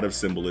a lot of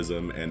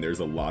symbolism and there's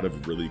a lot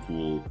of really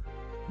cool,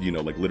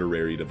 like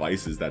literary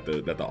devices that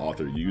the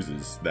author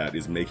uses that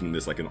is making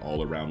this like an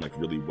all around like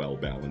really well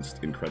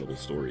balanced, incredible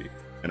story.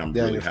 And I'm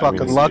really you're happy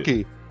fucking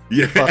lucky.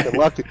 Yeah, fucking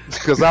lucky,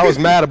 because I was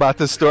mad about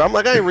this story. I'm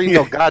like, I ain't reading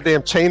no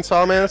goddamn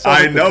Chainsaw Man. It's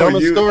I know, the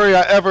dumbest story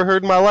I ever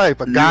heard in my life.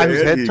 A guy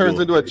whose head turns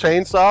into a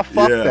chainsaw.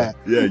 Fuck that.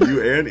 Yeah,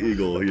 you and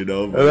Eagle,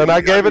 And then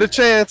I gave it a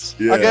chance.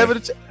 Yeah. I gave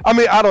it I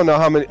mean, I don't know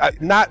how many.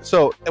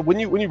 When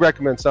you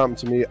recommend something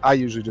to me, I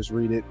usually just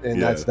read it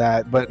and that's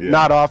that. But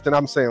not often.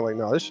 I'm saying like,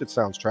 no, this shit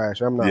sounds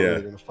trash. I'm not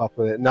really gonna fuck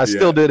with it. And I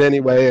still did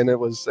anyway. And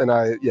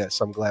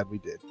I'm glad we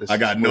did. I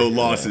got no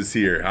losses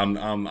here. I'm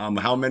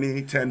how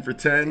many? 10 for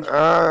 10.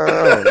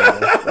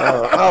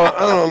 I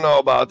don't know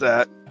about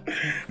that.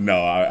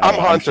 No, I'm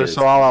Hunter,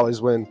 so I'll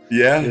always win.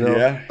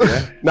 Yeah.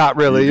 Not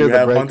really. You You're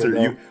have the Hunter.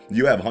 breaker,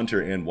 you have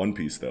Hunter and One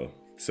Piece though,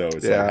 so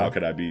it's like, how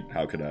could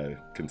I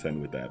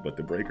contend with that? But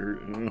the breaker.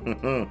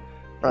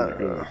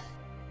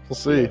 We'll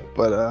see.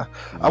 But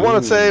I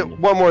want to say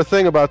one more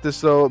thing about this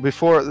though,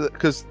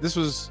 because this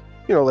was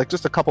like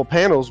just a couple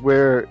panels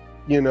where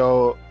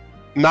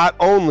not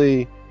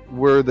only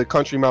were the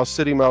Country Mouse,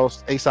 City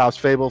Mouse, Aesop's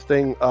Fable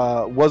thing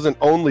wasn't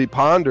only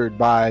pondered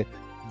by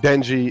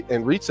Denji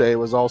and Retsei,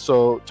 was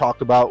also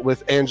talked about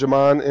with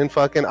Angemon and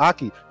fucking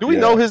Aki. Do we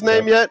know his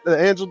name yet?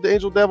 The Angel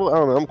Devil? I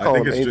don't know. I'm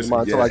calling him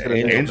Angemon until I get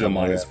an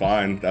Angemon is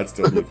fine. That's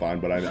totally fine.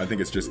 But I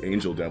think it's just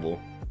Angel Devil.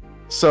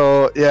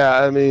 So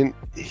yeah, I mean,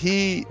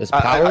 he is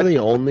Power the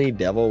only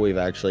devil we've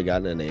actually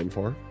gotten a name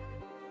for.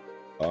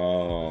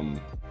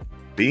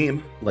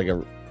 Beam. Like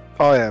a.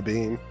 Oh yeah,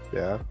 Beam.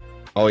 Yeah.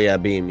 Oh yeah,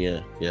 Beam.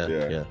 Yeah.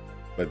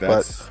 But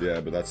that's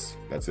it.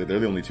 They're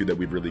the only two that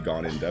we've really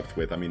gone in depth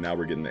with. I mean, now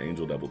we're getting the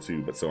Angel Devil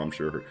too, but so I'm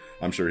sure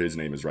his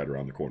name is right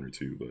around the corner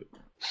too.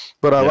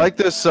 But I like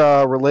this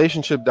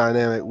relationship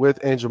dynamic with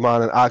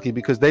Angelmon and Aki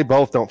because they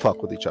both don't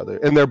fuck with each other,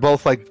 and they're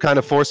both like kind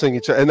of forcing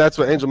each other. And that's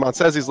what Angelmon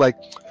says. He's like,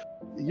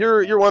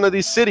 "You're one of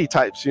these city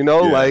types, you know?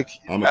 Like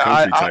I'm a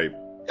country type.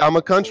 I'm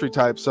a country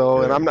type.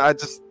 So, and I'm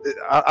not.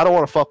 I don't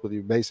want to fuck with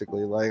you,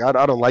 basically. Like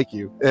I don't like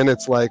you." And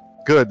it's like,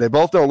 good. They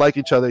both don't like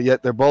each other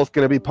yet. They're both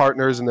gonna be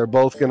partners, and they're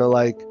both gonna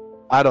like.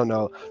 I don't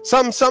know.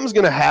 Something's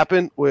gonna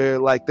happen where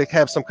like they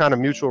have some kind of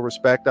mutual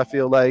respect. I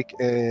feel like,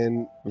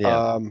 and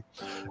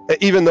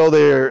even though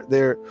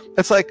they're,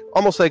 it's like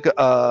almost like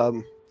let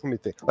me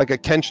think, like a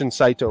Kenshin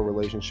Saito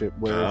relationship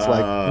where it's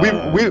like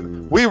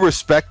we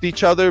respect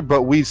each other,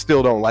 but we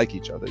still don't like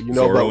each other. You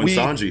know, Zoro but and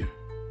Sanji.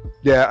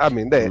 Yeah, I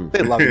mean they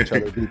love each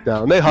other deep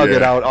down. They hug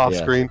it out off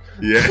screen.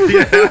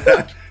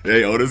 Yeah.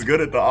 Hey, Oda's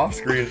good at the off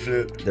screen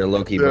shit. They're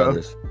low-key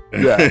brothers.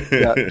 Yeah,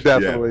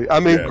 definitely.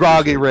 I mean,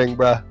 Groggy Ring,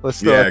 bruh.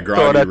 Let's throw it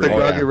at the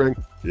Groggy Ring.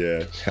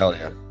 Yeah, hell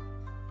yeah.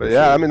 But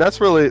yeah, I mean, that's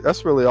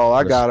really all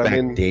I got. I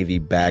mean, Davy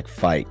Back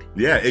fight.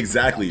 Yeah,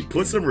 exactly.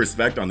 Put some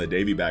respect on the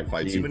Davy Back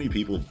fight. Too many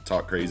people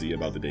talk crazy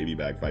about the Davy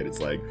Back fight. It's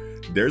like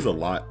there's a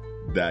lot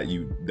that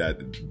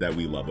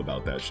we love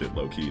about that shit,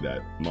 low key,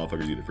 that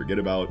motherfuckers either forget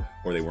about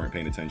or they weren't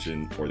paying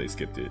attention or they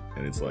skipped it,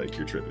 and it's like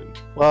you're tripping.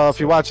 Well, if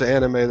you watch the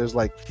anime, there's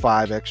like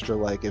 5 extra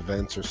like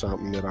events or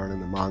something that aren't in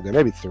the manga,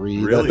 maybe 3.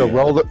 Really? The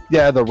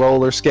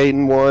roller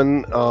skating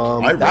one.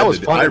 I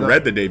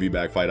read the Davy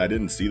Back fight. I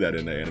didn't see that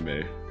in the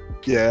anime.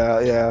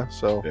 Yeah.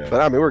 So,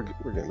 but I mean, we're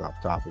getting off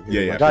topic.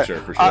 Yeah, for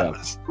sure.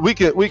 We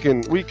can.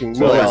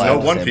 Well, there's no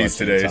One Piece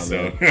today,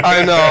 so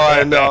I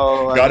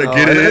know. Gotta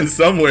get it in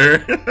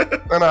somewhere.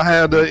 And I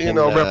had to,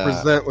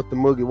 represent with the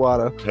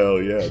Mugiwara.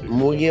 Hell yeah, dude.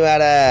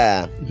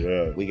 Mugiwara.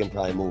 Yeah. We can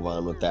probably move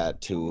on with that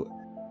to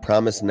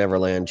Promised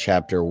Neverland,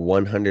 chapter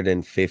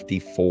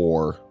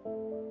 154,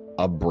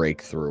 A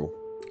Breakthrough.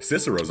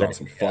 Cicero's on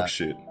some fuck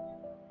shit.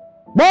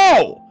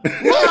 Bro!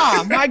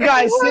 Yeah, my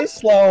guy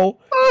Sislo,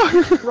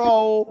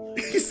 bro.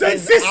 He said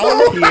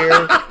Sislo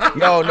here.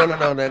 No.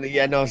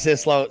 Yeah, no,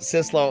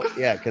 Sislo.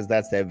 Yeah, because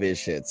that's that Viz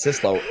shit.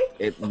 Sislo.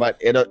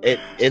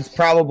 It's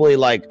probably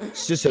like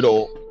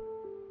Cicero.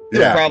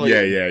 Yeah,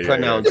 probably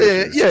pronounced.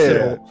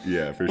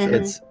 Yeah, for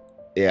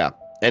sure.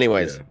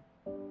 Anyways,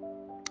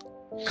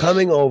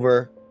 coming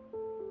over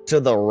to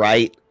the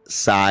right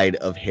side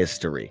of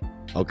history.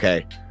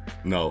 Okay.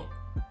 No.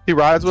 He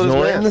rides with his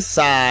man. Join the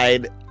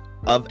side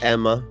of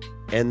Emma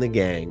and the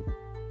gang,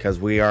 because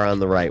we are on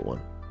the right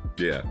one.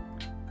 Yeah.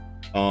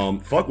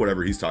 Fuck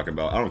whatever he's talking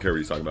about. I don't care what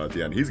he's talking about at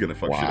the end. He's gonna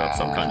fuck shit up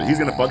some kind of. He's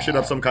gonna fuck shit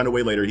up some kind of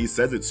way later. He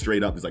says it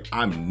straight up. He's like,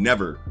 I'm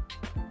never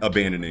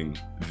abandoning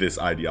this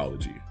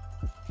ideology.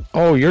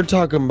 Oh, you're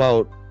talking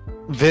about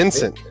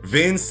Vincent.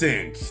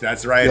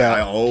 That's right. Yeah.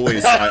 I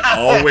always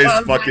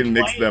fucking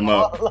mix them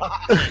up.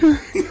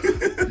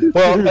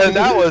 Well, and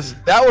that was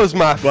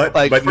my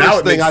but now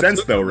it makes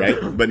sense though, right?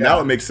 But now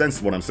it makes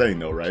sense what I'm saying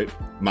though, right?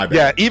 My bad.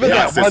 Yeah, even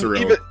that Cicero,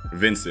 one,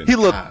 Vincent. He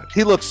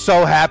looked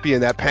so happy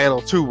in that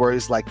panel too, where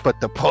he's like, "But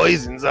the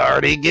poison's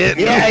already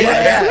getting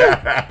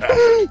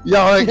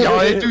y'all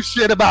ain't do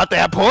shit about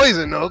that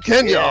poison, though,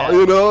 can y'all?"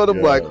 You know, and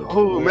I'm like,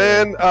 "Oh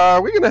man,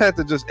 we're gonna have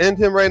to just end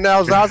him right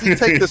now, Zazie.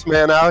 Take this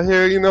man out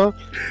here, you know."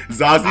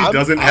 Zazie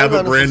doesn't have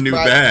a brand new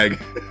bag.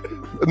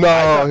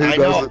 No, he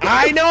doesn't.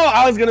 I know.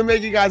 I was gonna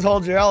make you guys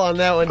hold your L on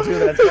that one too.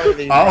 That's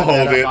funny. I'll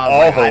hold it.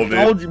 I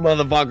told you,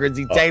 motherfuckers.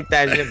 He taped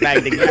that shit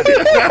back together.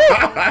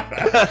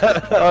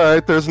 All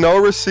right, there's no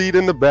receipt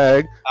in the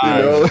bag. You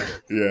know?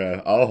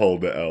 Yeah, I'll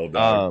hold the L.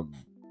 Dog.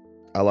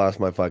 I lost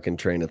my fucking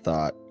train of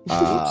thought.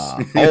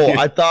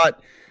 I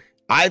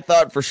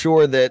thought for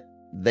sure that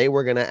they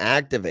were gonna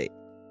activate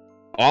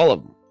all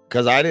of them.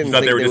 Because I didn't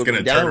think they were just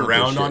going to turn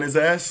around on his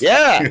ass?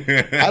 Yeah.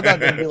 I thought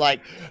they'd be like,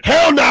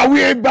 hell no,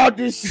 we ain't about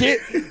this shit.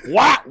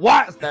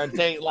 What? Start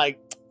saying, like,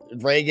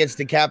 Ray gets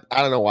decapitated.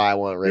 I don't know why I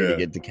want Ray to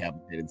get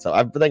decapitated. So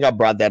I think I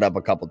brought that up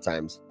a couple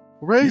times.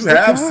 Ray's you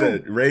have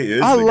said Ray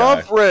is I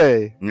love guy.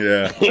 Ray.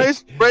 Yeah.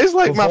 Ray's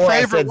like Before my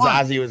favorite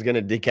I said Zazie was going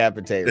to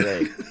decapitate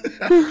Ray.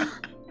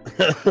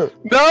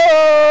 No.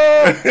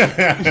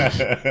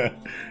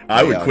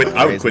 I would quit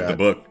the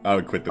book. I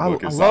would quit the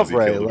book if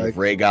Zazie killed him. If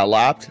Ray got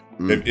lopped?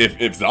 If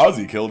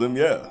Zazie killed him,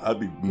 yeah, I'd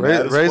be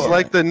mad as Ray's fuck.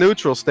 like the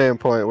neutral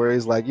standpoint where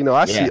he's like,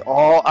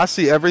 I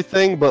see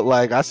everything, but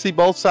like I see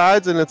both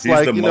sides, and it's he's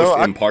like the most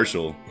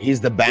impartial.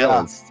 He's the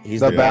balance.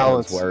 He's the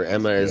balance where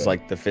Emma is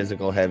like the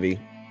physical heavy.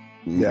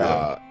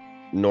 Yeah.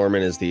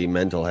 Norman is the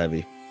mental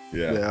heavy.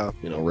 Yeah.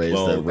 You know, Ray's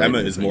Emma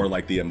is more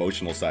like the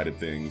emotional side of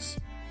things.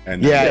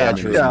 And Norman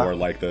is more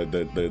like the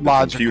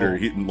computer.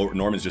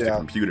 Norman's just a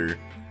computer.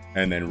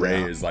 And then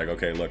Ray is like,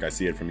 okay, look, I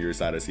see it from your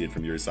side. I see it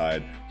from your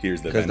side.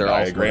 Here's the Venn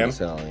diagram.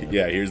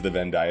 Here's the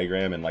Venn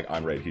diagram. And like,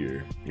 I'm right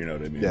here. You know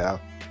what I mean? Yeah.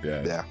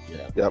 Yeah.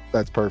 Yep,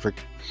 that's perfect.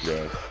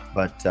 Yeah.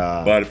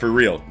 But for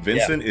real,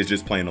 Vincent is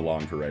just playing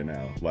along for right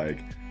now.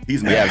 Like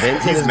he's mad. Yeah,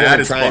 Vincent is mad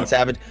as try and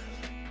sabotage.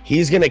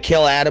 He's gonna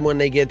kill Adam when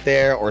they get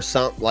there, or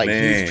something. Like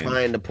he's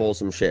trying to pull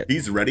some shit.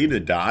 He's ready to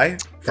die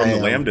from the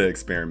Lambda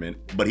experiment,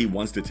 but he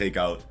wants to take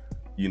out,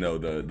 you know,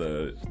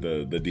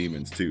 the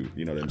demons too.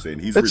 You know what I'm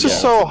saying? It's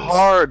just so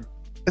hard.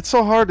 It's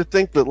so hard to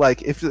think that,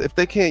 like, if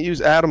they can't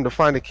use Adam to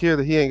find a cure,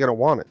 that he ain't gonna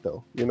want it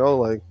though. You know,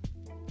 like,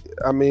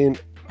 I mean,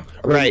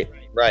 right.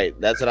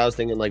 That's what I was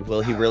thinking. Like,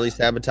 will he really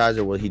sabotage,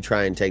 or will he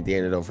try and take the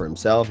antidote for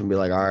himself and be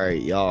like, all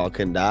right, y'all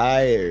can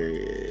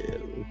die?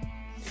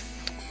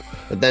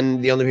 But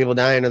then the only people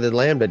dying are the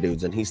Lambda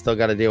dudes, and he's still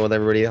got to deal with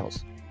everybody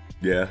else.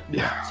 Yeah.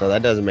 So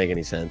that doesn't make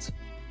any sense.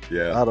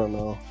 Yeah. I don't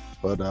know,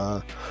 but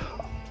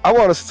I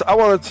want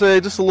to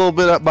say just a little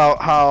bit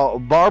about how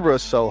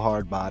Barbara's so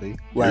hard body.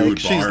 Like, dude,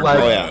 she's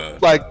Barbara.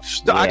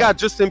 I got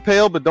just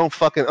impaled, but don't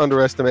fucking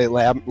underestimate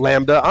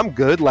Lambda. I'm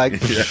good.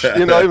 Like,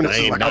 you know, even if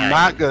she's like, I'm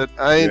not good,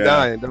 I ain't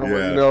dying. Don't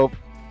you know?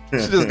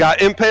 She just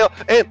got impaled,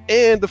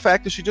 and the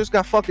fact that she just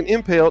got fucking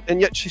impaled,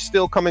 and yet she's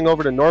still coming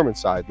over to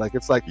Norman's side. Like,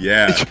 it's like,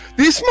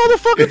 these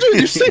motherfuckers,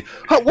 you see,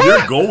 what?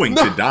 You're going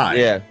to die.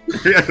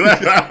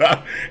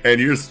 Yeah.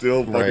 And you're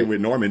still fucking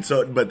with Norman.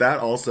 So, but that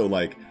also,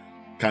 like,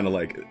 kind of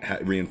like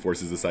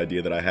reinforces this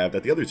idea that I have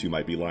that the other two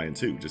might be lying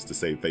too, just to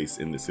save face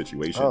in this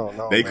situation.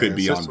 They could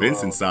be on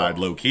Vincent's side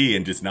low key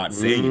and just not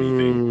saying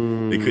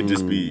anything. They could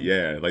just be,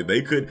 like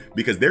they could,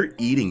 because they're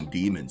eating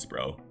demons,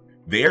 bro.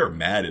 They're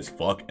mad as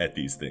fuck at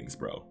these things,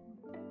 bro.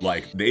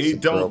 Like they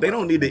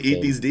don't need to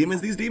eat these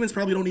demons. These demons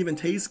probably don't even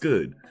taste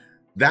good.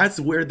 That's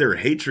where their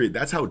hatred,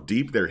 that's how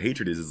deep their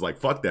hatred is like,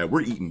 fuck that,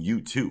 we're eating you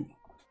too.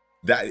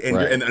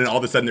 And all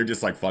of a sudden they're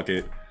just like, fuck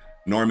it.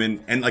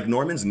 Norman, and like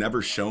Norman's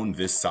never shown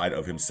this side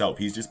of himself.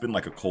 He's just been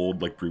like a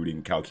cold, like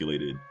brooding,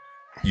 calculated,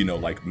 you know,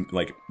 like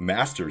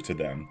master to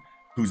them,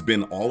 who's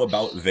been all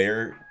about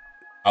their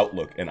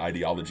outlook and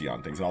ideology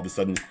on things. And all of a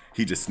sudden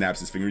he just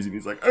snaps his fingers and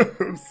he's like, oh,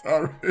 I'm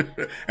sorry.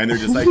 And they're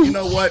just like, you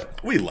know what?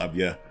 We love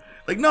you.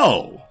 Like,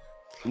 no.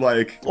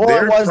 Like, well,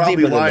 they're it was probably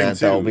deeper than lying that,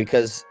 too. though,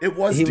 because it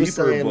was he deeper, was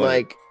saying, but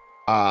like,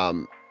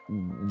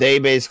 they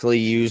basically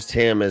used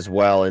him as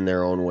well in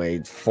their own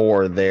way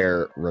for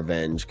their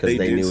revenge, because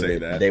they knew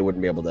that they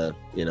wouldn't be able to,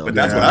 you know. But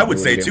that's what I would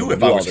say too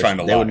if I was trying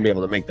to lie. They wouldn't be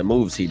able to make the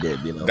moves he did,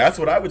 you know. That's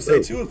what I would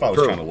say too if I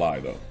was trying to lie,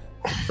 though.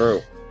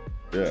 True.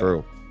 Yeah.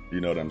 True. You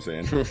know what I'm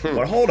saying?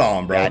 But hold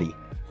on, bro. Daddy.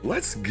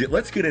 Let's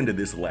get into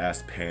this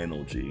last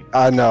panel, G.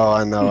 I know.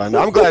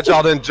 I'm glad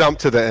y'all didn't jump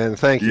to the end.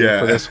 Thank you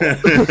for this one.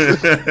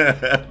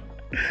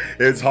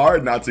 It's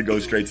hard not to go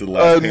straight to the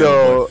last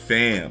panel, but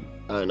fam.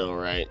 I know,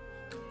 right?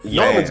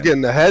 Norman's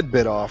getting the head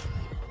bit off.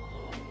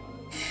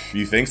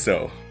 You think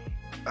so?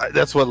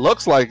 That's what it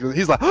looks like.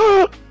 He's like,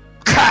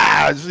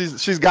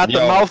 she's got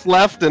the mouth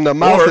left, and the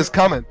mouth is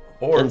coming.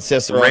 Or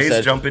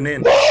Ray's jumping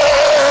in.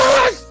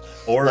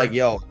 Or like,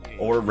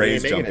 or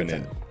Ray's jumping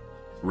in.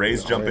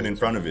 Ray's jumping in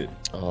front of it.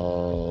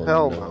 Oh,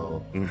 hell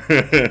no.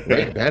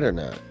 Ray better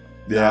not.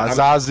 Yeah,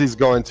 Zazi's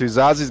going to.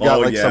 Zazi's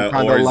got like some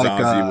kind of like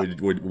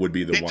Zazie would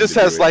be the one. He just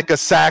has like a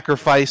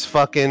sacrifice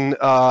fucking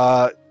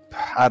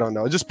I don't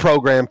know, just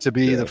programmed to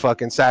be the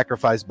fucking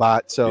sacrifice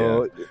bot.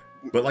 So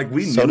but like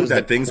we knew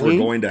that things were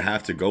going to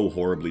have to go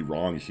horribly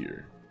wrong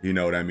here. You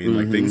know what I mean?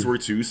 Like things were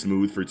too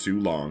smooth for too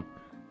long.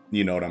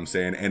 You know what I'm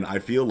saying? And I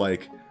feel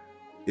like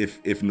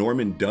if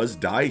Norman does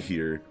die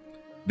here,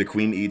 the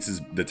queen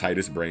eats the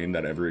tightest brain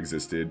that ever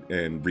existed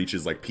and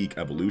reaches like peak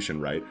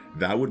evolution, right?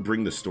 That would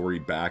bring the story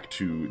back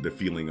to the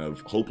feeling of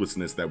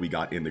hopelessness that we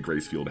got in the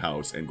Gracefield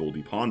House and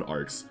Goldie Pond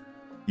arcs.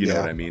 You know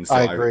what I mean? So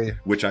I agree.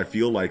 Which I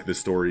feel like the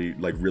story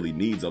like really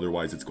needs.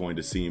 Otherwise, it's going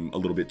to seem a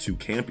little bit too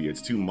campy.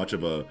 It's too much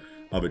of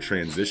a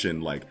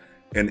transition. Like,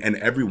 and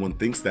everyone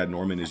thinks that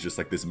Norman is just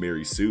like this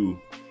Mary Sue.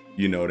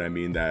 You know what I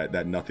mean?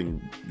 That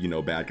nothing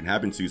bad can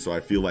happen to. So I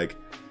feel like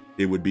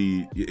it would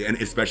be,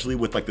 and especially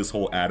with like this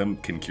whole Adam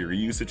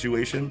Kinkiryu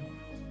situation,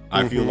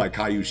 I feel like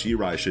Kaiju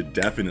Shirai should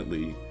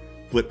definitely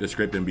flip the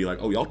script and be like,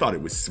 oh, y'all thought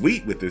it was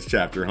sweet with this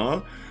chapter,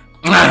 huh?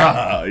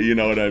 You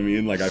know what I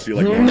mean? Like I feel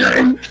like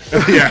Norman,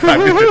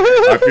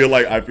 I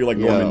feel like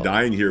Norman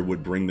dying here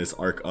would bring this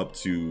arc up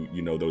to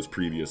those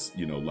previous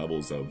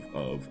levels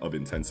of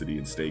intensity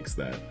and stakes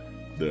that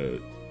the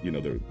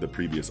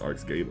previous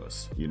arcs gave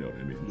us. You know what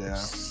I mean? Yeah.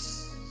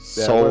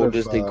 So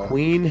does the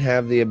queen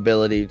have the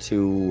ability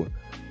to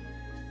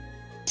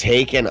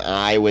take an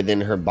eye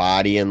within her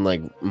body and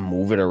like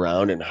move it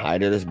around and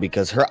hide it?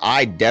 Because her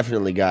eye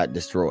definitely got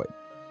destroyed.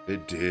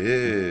 It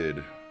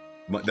did.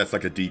 That's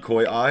like a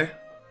decoy eye.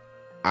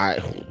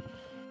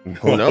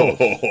 Who knows?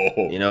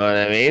 You know what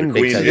I mean? The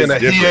queen is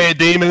a EA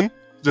demon.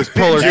 Just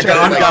pull her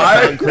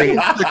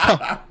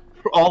guy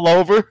all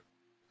over.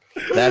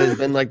 That has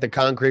been like the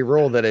concrete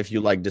rule that if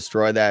you like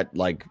destroy that,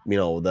 like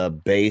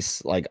the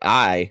base like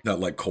eye, that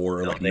like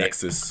core like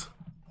nexus.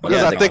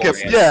 Because I think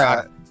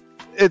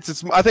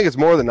it's I think it's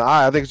more than the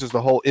eye. I think it's just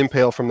the whole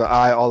impale from the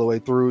eye all the way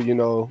through.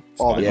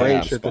 All the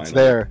brain shit that's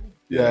there.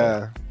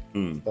 Yeah.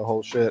 the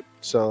whole shit.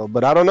 So,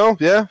 but I don't know.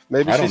 Yeah,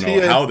 maybe I don't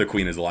know how the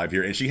queen is alive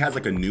here, and she has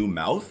like a new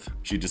mouth.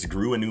 She just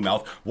grew a new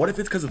mouth. What if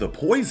it's because of the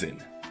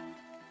poison,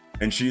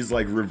 and she's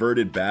like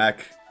reverted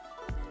back,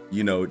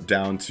 you know,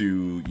 down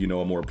to, you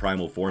know, a more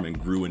primal form and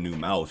grew a new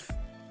mouth?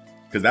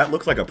 Because that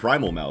looks like a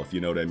primal mouth.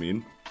 You know what I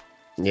mean?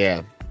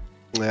 Yeah.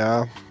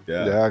 Yeah.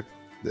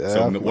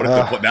 So what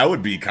if that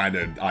would be kind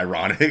of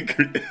ironic?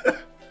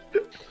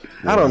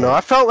 I don't know.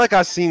 I felt like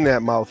I seen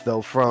that mouth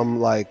though from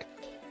like.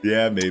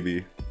 Yeah,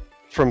 maybe.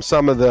 From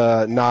some of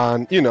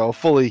the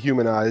fully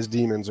humanized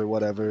demons or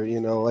whatever,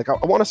 you know, like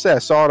I want to say I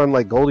saw it on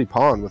like Goldie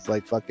Pond with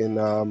like fucking,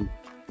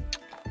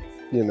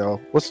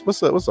 what's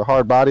the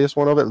hard bodiest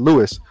one of it?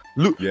 Louis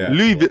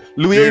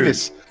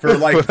Avis. For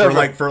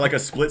like a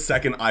split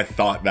second, I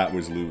thought that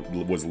was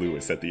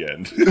Louis at the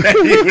end. He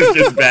was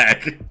just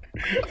back.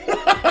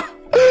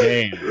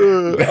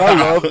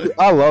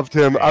 I loved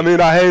him. I mean,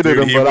 I hated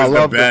him, but I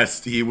loved him.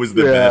 He was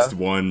the best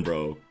one,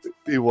 bro.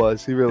 He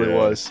was. He really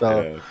was.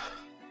 So,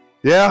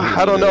 yeah,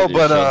 I don't know,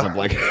 but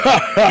like,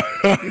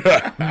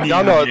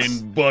 y'all know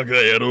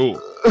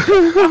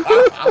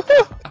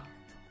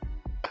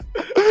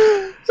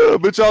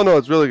but y'all know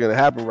what's really gonna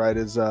happen, right?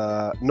 Is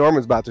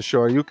Norman's about to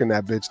Shoryuken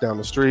that bitch down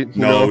the street.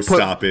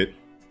 Stop it.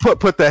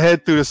 Put the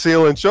head through the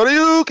ceiling.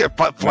 Shoryuken,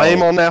 put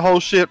flame on that whole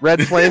shit.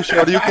 Red flame.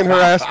 Shoryuken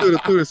her ass through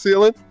the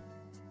ceiling.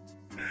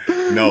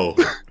 No.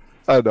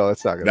 I know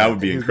it's not gonna. That would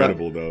be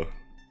incredible, though.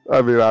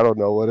 I mean, I don't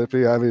know what it'd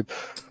be. I mean,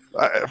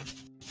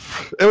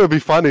 it would be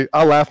funny.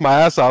 I'll laugh my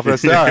ass off and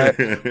say, all right.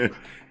 You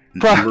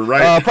were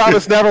right.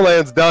 Promise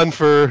Neverland's done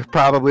for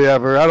probably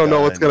ever. I don't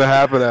know what's gonna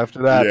happen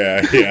after that.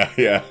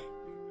 Yeah.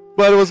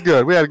 But it was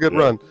good. We had a good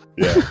run.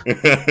 Yeah.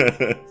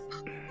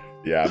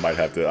 Yeah, I might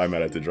have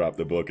to drop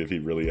the book if he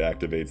really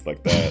activates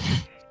like that.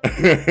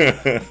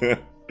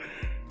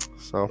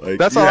 So like,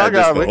 that's all I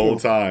got. The whole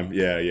time.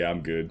 Yeah,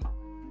 I'm good.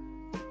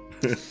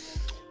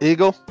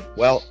 Eagle.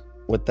 Well,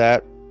 with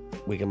that,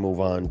 we can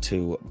move on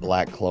to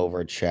Black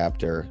Clover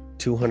chapter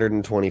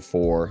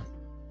 224.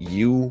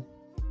 You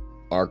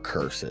are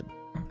cursed.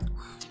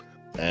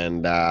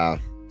 And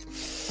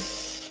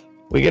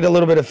we get a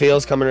little bit of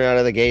feels coming out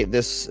of the gate.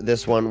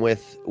 This one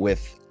with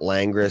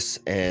Langris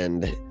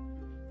and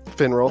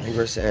Finral.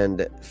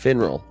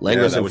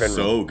 That was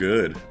so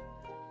good.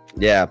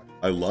 Yeah,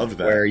 I loved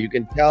that. Where you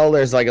can tell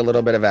there's like a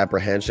little bit of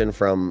apprehension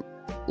from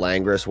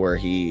Langris, where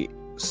he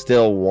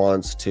still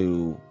wants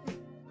to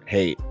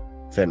hate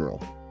Finral.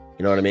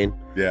 You know what I mean?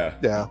 Yeah.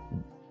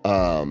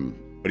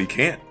 But he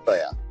can't. Oh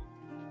yeah.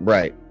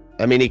 Right.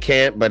 I mean, he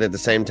can't, but at the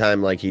same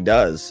time, like, he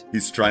does.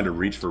 He's trying to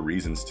reach for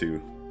reasons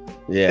too.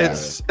 Yeah.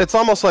 It's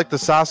almost like the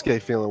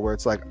Sasuke feeling, where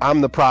it's like,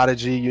 I'm the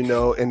prodigy, you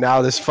know, and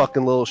now this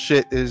fucking little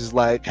shit is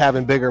like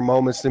having bigger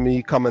moments than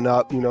me coming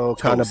up, you know,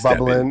 kind of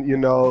bubbling, you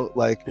know,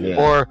 like,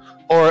 or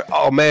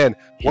oh man,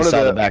 one of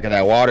the back of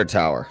that water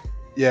tower.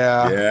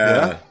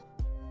 Yeah.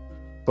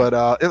 But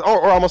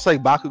or almost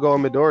like Bakugo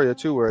and Midoriya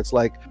too, where it's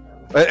like,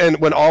 and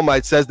when All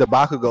Might says to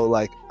Bakugo,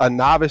 like, a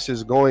novice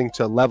is going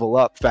to level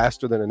up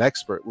faster than an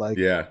expert, like,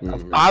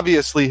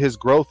 obviously his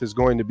growth is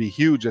going to be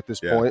huge at this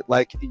point.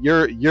 Like,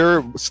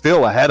 you're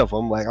still ahead of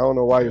him. Like, I don't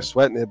know why you're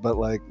sweating it, but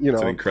like, you know,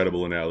 it's an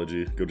incredible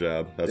analogy. Good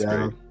job. That's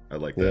great. I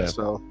like that.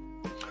 So,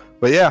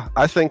 but yeah,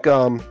 I think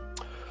man,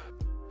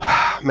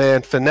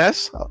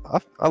 Finesse.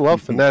 I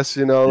love Finesse.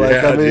 You know,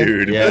 like, I mean,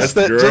 dude, best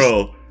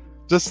girl.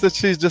 Just that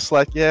she's just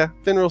like,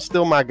 Finral's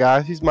still my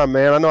guy. He's my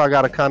man. I know I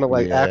gotta kind of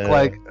like act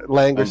like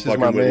Langris is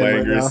my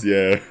man. Langris,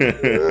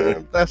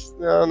 right that's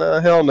no,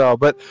 hell no.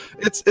 But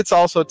it's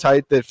also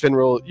tight that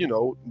Finral, you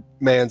know,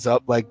 mans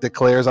up, like,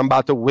 declares, I'm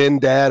about to win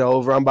Dad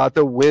over. I'm about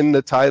to win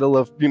the title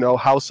of, you know,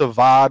 House of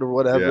Vod or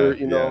whatever.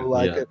 You know,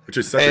 like, which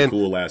is such a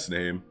cool last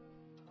name.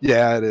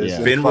 Yeah, it is.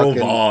 Yeah. Finral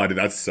Vod.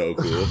 That's so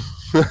cool.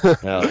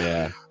 Hell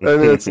yeah.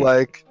 And it's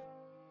like,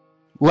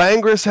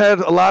 Langris had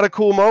a lot of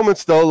cool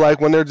moments though,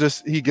 like when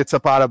he gets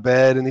up out of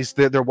bed and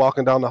they're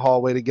walking down the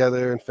hallway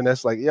together, and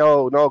Finesse like,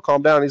 yo, no,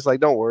 calm down. He's like,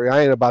 don't worry,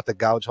 I ain't about to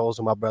gouge holes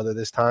in my brother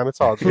this time.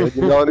 It's all good,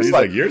 you know. And it's he's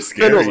like, you're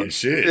scary as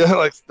shit. Yeah,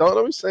 like,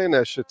 don't be saying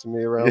that shit to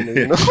me around me,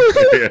 you know.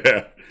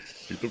 Yeah,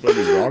 what the fuck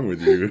is wrong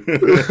with you?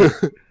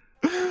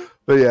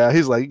 But yeah,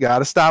 he's like, you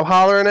gotta stop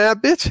hollering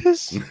at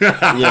bitches. You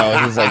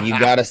know, he's like, you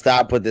gotta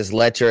stop with this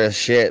lecherous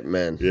shit,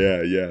 man.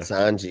 Yeah.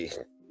 Sanji.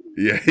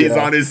 Yeah, he's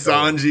on his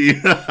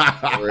Sanji.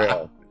 For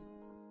real.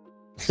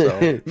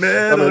 So,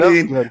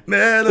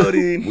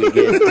 Melody. We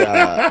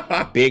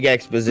get big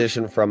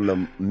exposition from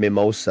the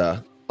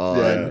Mimosa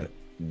on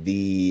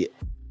the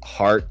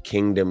Heart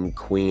Kingdom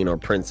Queen, or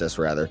Princess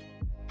rather,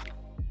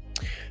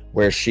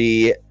 where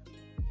she's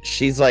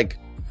like,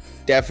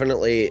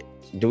 definitely.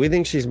 Do we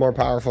think she's more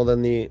powerful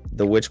than the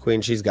Witch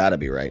Queen? She's got to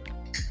be, right?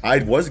 I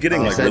was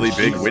getting like really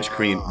big Witch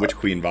Queen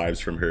vibes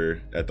from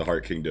her at the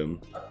Heart Kingdom.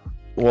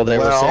 Well,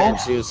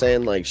 she was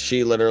saying like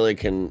she literally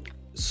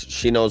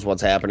she knows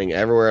what's happening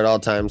everywhere at all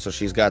times, so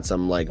she's got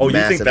some like. Oh,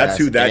 you think that's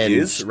who that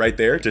is right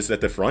there, just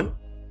at the front,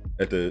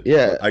 I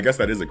guess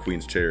that is a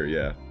queen's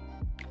chair,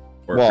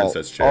 or a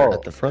princess chair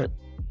at the front.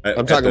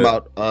 I'm talking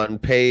about on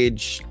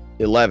page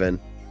 11.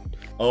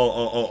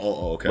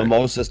 Okay.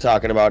 Mimosa's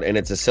talking about, and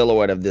it's a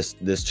silhouette of this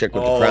chick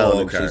with the crown,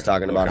 and she's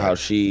talking about how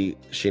she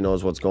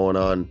knows what's going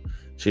on.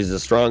 She's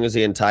as strong as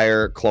the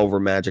entire Clover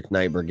Magic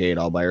Knight Brigade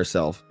all by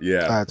herself.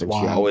 Yeah, that's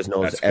wild. She always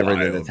knows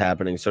everything that's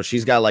happening. So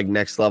she's got like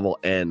next level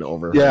N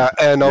over her. Yeah,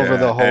 and over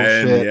the whole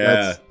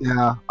shit.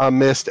 Yeah, a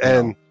missed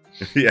N.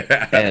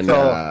 Yeah, and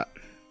so,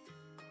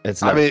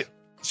 it's. I mean,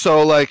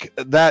 so like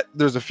that.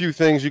 There's a few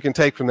things you can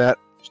take from that,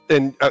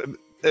 and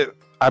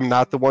I'm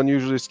not the one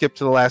usually to skip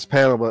to the last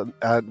panel,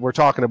 but we're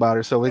talking about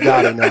her, so we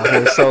got it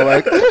now. So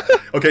like,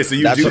 okay, so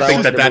you do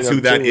think that's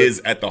who that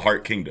is at the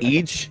Heart Kingdom?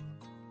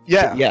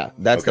 Yeah,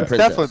 that's the princess.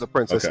 Definitely the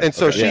princess. And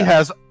so she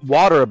has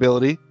water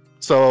ability.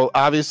 So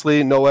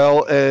obviously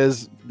Noelle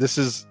this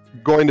is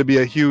going to be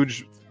a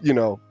huge,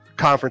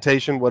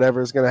 confrontation, whatever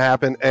is going to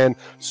happen. And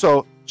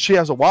so she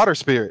has a water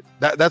spirit.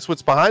 That's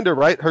what's behind her,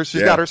 right?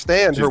 She's got her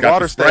stand, her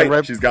water stand.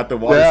 Right? She's got the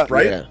water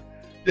sprite.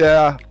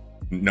 Yeah.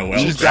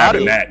 Noelle's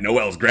grabbing that.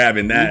 Noelle's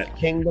grabbing that. Each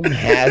kingdom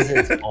has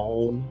its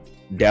own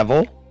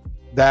devil.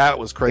 That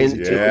was crazy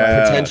too.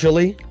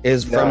 Potentially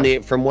is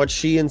from what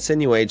she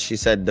insinuates. She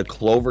said the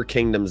Clover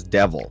Kingdom's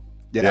devil.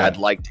 Yeah, I'd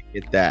like to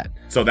get that.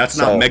 So that's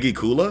not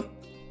Megicula?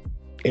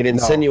 It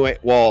insinuate.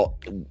 Well,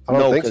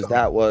 no, because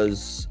that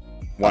was.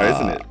 Why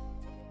isn't it?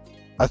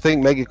 I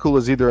think Megicula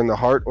is either in the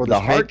Heart or the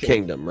Heart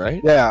Kingdom,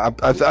 right? Yeah,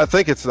 I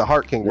think it's the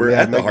Heart Kingdom. We're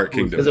at the Heart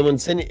Kingdom. Because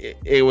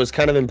it was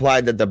kind of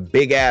implied that the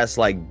big ass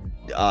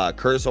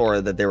curse aura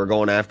that they were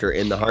going after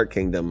in the Heart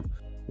Kingdom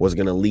was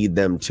going to lead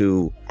them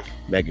to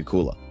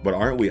Megicula. But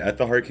aren't we at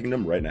the Heart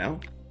Kingdom right now?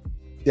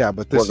 Yeah,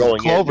 but this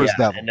is Clover's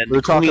devil.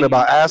 We're talking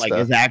about Asta.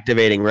 Is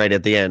activating right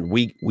at the end.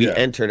 We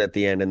entered at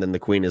the end, and then the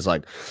queen is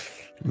like,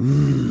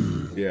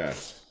 yeah.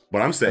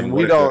 But I'm saying,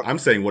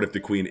 what if the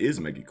queen is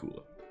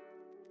Megicula?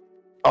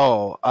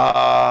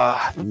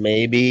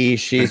 Maybe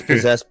she's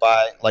possessed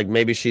by,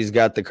 maybe she's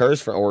got the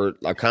curse or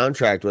a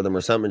contract with him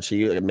or something.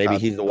 Maybe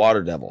he's the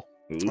water devil.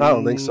 I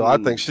don't think so. I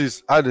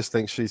just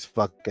think she's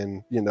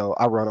fucking,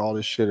 I run all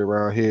this shit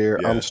around here.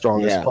 Yeah. I'm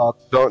strong as fuck.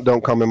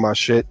 Don't come in my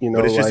shit,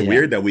 But it's just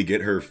weird that we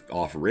get her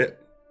off rip.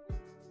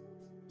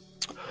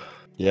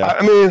 Yeah.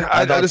 I mean,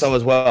 I thought so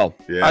as well.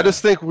 Yeah. I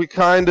just think we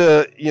kind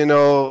of,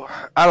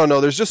 I don't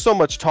know. There's just so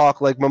much talk.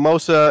 Like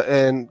Mimosa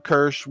and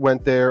Kirsch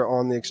went there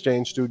on the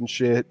exchange student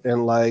shit,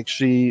 and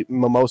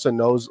Mimosa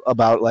knows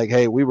about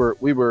hey, we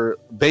were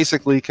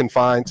basically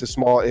confined to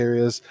small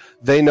areas.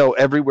 They know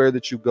everywhere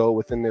that you go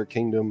within their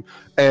kingdom,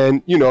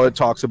 and it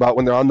talks about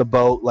when they're on the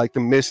boat, the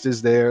mist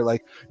is there.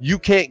 You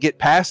can't get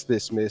past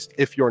this mist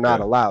if you're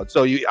not allowed.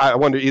 So I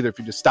wonder either if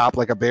you just stop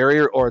a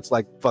barrier, or it's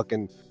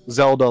fucking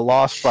Zelda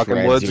Lost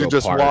fucking Woods. You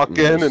just walk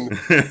in and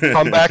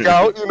come back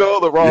out,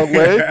 the wrong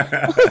way.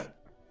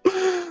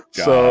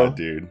 God,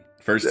 dude.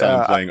 First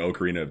time playing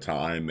Ocarina of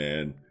Time,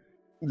 man.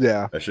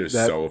 Yeah. That shit is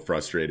so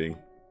frustrating.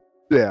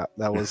 Yeah,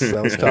 that was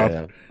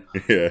tough.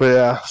 Yeah.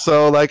 But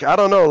so I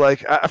don't know.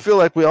 I feel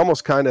like we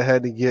almost kind of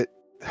had to get.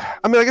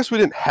 I mean, I guess we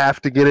didn't have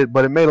to get it,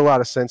 but it made a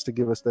lot of sense to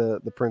give us the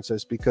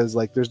princess because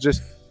there's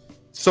just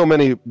so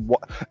many,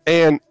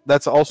 and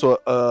that's also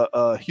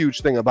a huge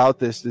thing about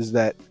this is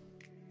that.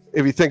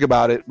 If you think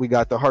about it, we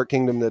got the Heart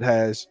Kingdom that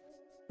has,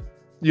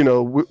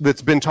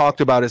 that's been talked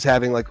about as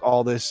having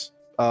all this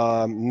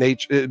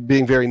nature,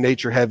 being very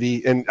nature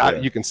heavy, and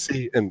you can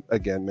see. And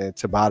again, man,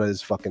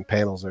 Tabata's fucking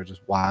panels are just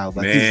wild.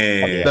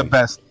 He's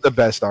the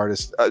best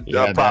artist,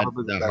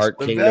 probably the Heart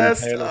Kingdom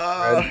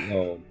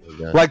panels.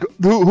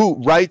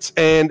 Who writes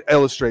and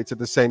illustrates at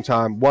the same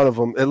time. One of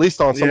them, at least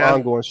on some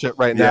ongoing shit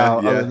right now.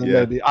 Other than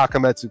maybe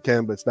Akametsu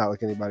Ken, but it's not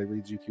like anybody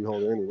reads UQ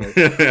Holder anyway.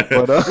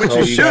 But which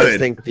you should. I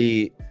think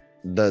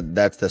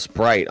that's the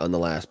sprite on the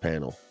last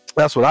panel.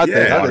 That's what I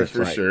think. Yeah,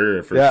 for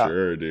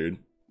sure, dude.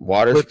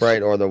 Water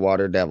sprite or the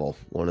water devil,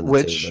 one of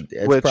the two.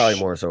 But it's probably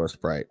more so a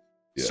sprite.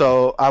 Yeah.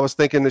 So I was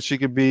thinking that she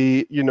could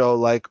be,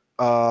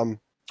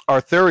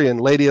 Arthurian,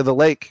 Lady of the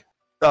Lake.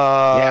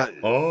 Oh,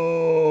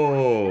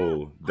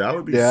 that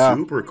would be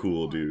super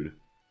cool, dude.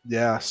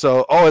 Yeah.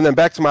 So, and then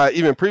back to my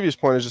even previous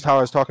point is just how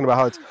I was talking about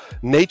how it's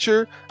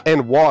nature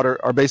and water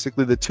are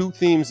basically the two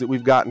themes that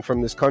we've gotten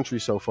from this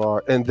country so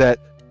far, and that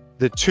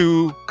the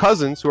two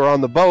cousins who are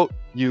on the boat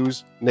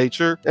use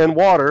nature and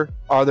water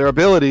are their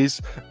abilities.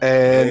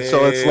 And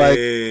so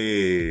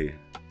it's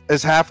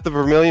is half the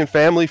Vermilion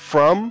family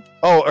from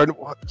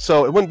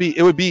so it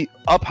would be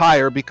up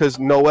higher because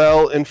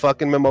Noelle and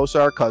fucking Mimosa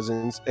are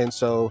cousins. And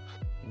so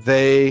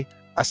I've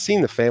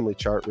seen the family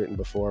chart written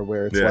before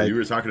where it's you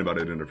were talking about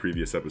it in a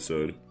previous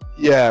episode.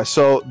 Yeah.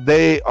 So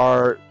they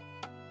are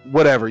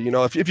whatever,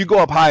 if you go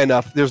up high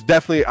enough, there's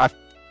definitely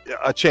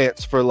a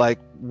chance for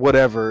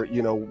whatever,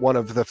 one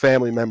of the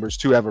family members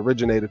to have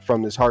originated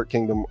from this Heart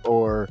Kingdom,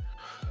 or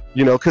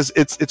because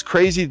it's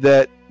crazy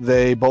that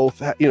they both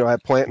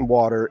have plant and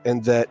water,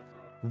 and that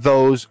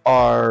those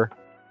are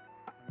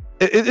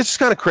it's just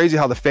kind of crazy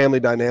how the family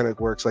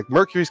dynamic works.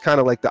 Mercury's kind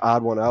of the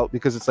odd one out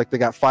because it's they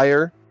got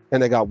fire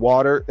and they got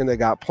water and they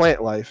got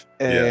plant life,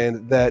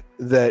 and that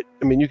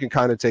I mean you can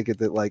kind of take it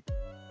that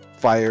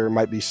fire,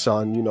 might be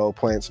sun. You know,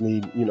 plants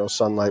need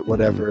sunlight,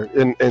 whatever.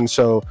 And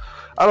so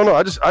I don't know.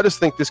 I just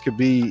think this could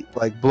be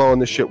like blowing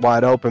this shit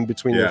wide open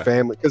between your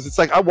family, because it's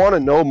like I want to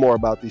know more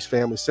about these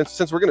families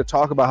since we're going to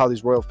talk about how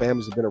these royal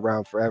families have been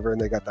around forever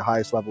and they got the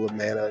highest level of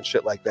mana and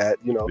shit like that.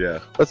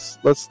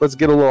 Let's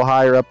get a little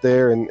higher up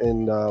there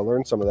and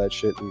learn some of that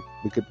shit, and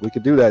we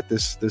could do that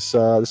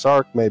this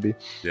arc maybe.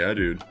 Yeah,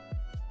 dude,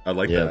 I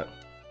like that.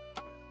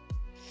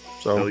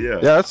 So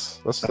that's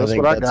what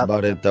I got. That's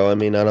about it, though. I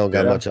mean, I don't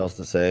got much else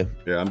to say.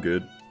 Yeah, I'm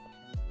good.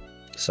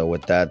 So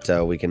with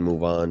that, we can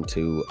move on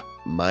to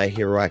My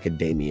Hero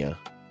Academia,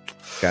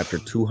 chapter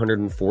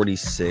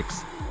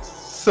 246.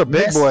 It's a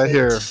big boy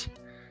here.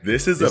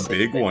 This is a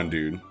big one,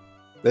 dude.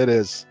 It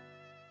is.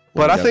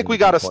 But I think we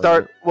got to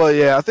start. Well,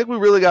 yeah, I think we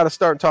really got to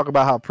start and talk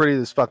about how pretty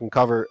this fucking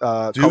cover.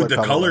 Dude,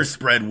 the color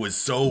spread was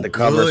so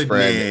good,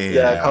 man.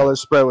 Yeah, color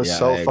spread was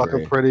so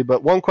fucking pretty.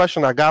 But one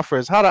question I got for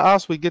is, how did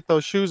Asui get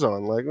those shoes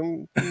on? Like,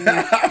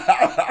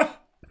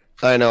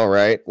 I know,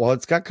 right? Well,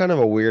 it's got kind of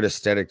a weird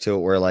aesthetic to it,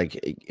 where like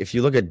if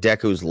you look at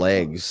Deku's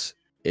legs,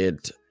 I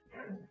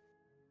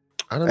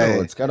don't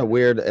know. It's got a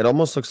weird. It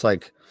almost looks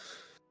like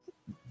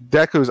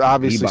Deku's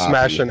obviously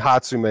smashing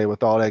Hatsume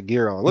with all that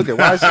gear on. Look at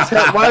why is his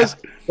head?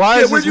 Why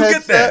is where'd his you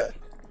get that?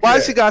 Why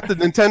has he got the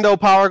Nintendo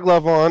Power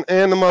Glove on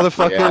and the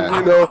motherfucking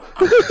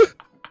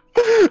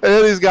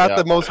and he's got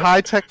the most high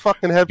tech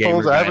fucking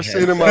headphones I've ever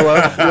seen in my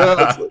life.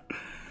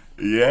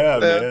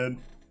 Man.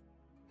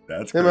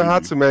 That's him and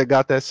Hatsume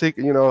got that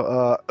secret.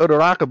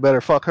 Uraraka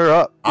better fuck her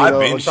up. I've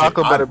been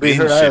shipping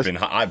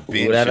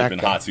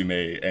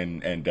Hatsume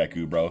and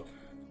Deku, bro.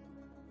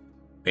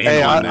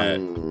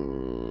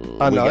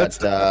 I know it's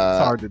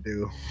hard to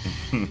do.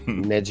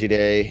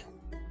 Nejide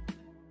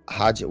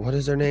Haji, what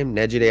is her name?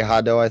 Nejide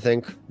Hado, I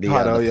think. The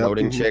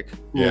floating chick.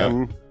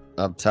 Yeah.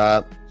 Up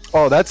top.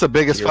 Oh, that's the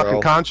biggest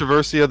fucking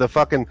controversy of the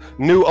fucking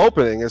new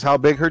opening is how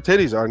big her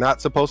titties are not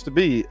supposed to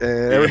be.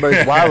 And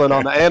everybody's wilding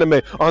on the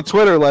anime on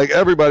Twitter, like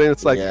everybody. And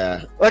it's like,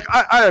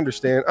 I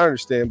understand,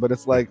 but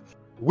it's like,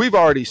 we've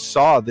already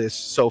saw this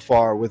so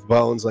far with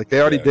Bones. Like they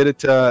already did it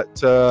to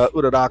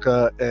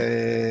Uraraka,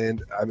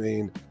 and I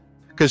mean,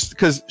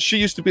 because she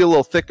used to be a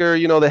little thicker.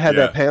 They had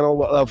that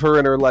panel of her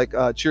in her like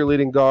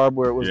cheerleading garb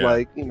where it was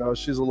like,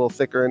 she's a little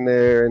thicker in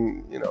there,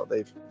 and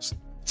they've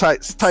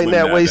tightened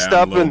that waist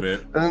up and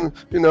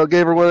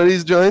gave her one of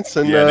these joints.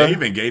 And they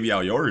even gave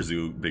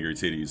Yaoyorozu bigger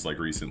titties like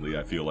recently,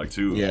 I feel like,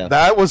 too. Yeah,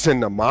 that was in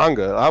the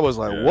manga. I was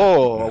like,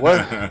 whoa,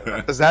 what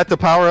is that the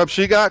power up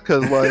she got?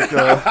 Because like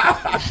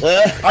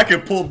I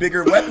could pull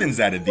bigger weapons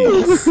out of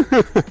these.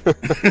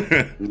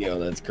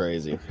 That's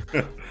crazy.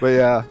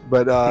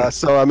 But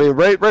so I mean,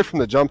 right from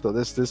the jump though,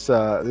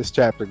 this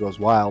chapter goes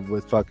wild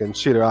with fucking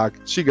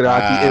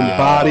Shigaraki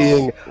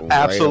embodying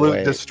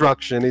absolute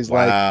destruction. He's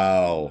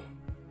like,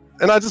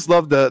 and I just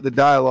love the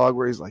dialogue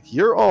where he's like,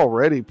 "You're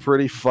already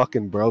pretty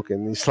fucking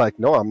broken." He's like,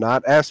 "No, I'm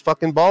not." Ask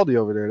fucking Baldy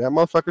over there. That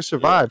motherfucker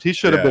survived. He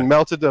should have been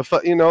melted to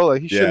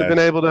he shouldn't have been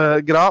able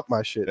to get off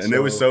my shit. And it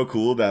was so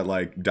cool that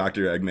like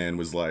Dr. Eggman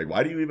was like,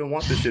 "Why do you even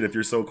want this shit if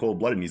you're so cold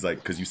blooded?" And he's like,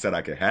 "Because you said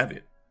I could have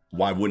it.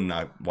 Why wouldn't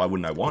I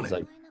want it?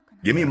 Like,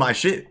 give me my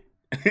shit."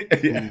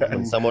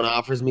 When someone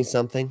offers me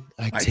something,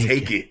 I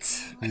take it.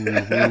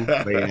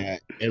 Mm-hmm.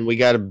 And we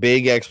got a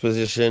big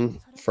exposition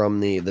from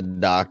the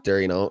doctor,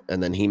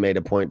 and then he made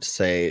a point to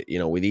say,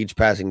 with each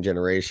passing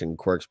generation,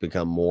 quirks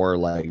become more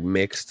like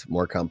mixed,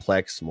 more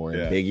complex, more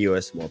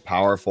ambiguous, more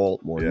powerful,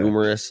 more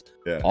numerous,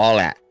 all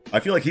that. I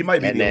feel like he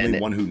might be the only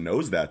one who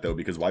knows that, though,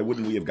 because why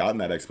wouldn't we have gotten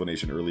that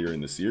explanation earlier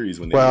in the series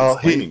when they were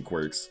explaining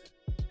quirks?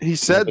 He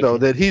said though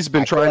that he's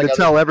been trying to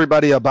tell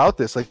everybody about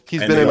this. Like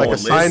he's been in like a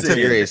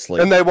scientific,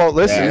 and they won't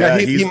listen. Yeah,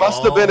 he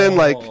must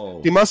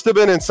have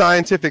been in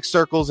scientific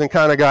circles and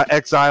kind of got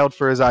exiled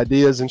for his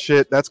ideas and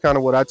shit. That's kind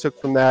of what I took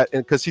from that.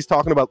 And because he's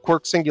talking about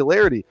quirk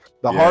singularity,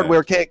 the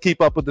hardware can't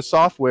keep up with the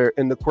software,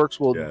 and the quirks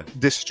will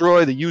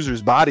destroy the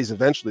user's bodies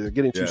eventually. They're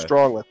getting too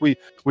strong. Like we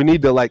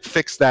need to like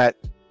fix that.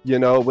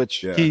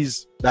 Which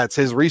that's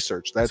his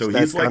research. That's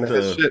he's like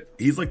his shit.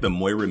 He's like the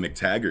Moira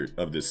McTaggart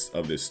of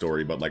this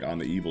story, but like on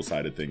the evil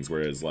side of things.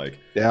 Whereas like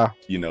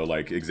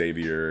like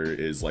Xavier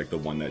is like the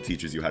one that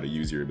teaches you how to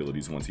use your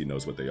abilities once he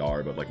knows what they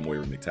are. But like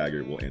Moira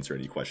McTaggart will answer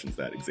any questions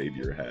that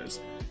Xavier has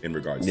in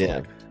regards to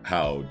like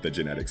how the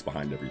genetics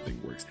behind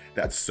everything works.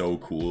 That's so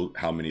cool.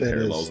 How many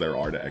parallels there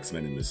are to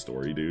X-Men in this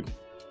story, dude.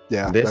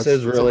 Yeah, this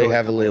is really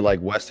heavily like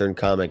Western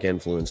comic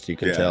influenced. You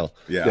can tell.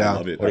 Yeah, I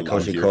love it.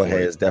 Horikoshi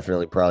Kohei is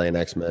definitely probably an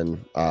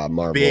X-Men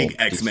Marvel big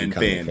X-Men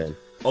fan.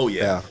 Oh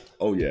yeah.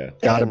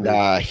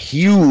 And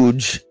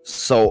huge.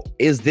 So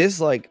is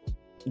this like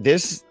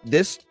this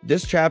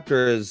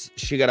chapter is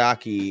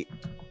Shigaraki?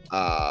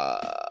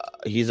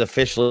 He's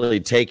officially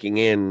taking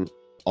in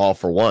All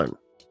for One,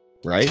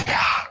 right?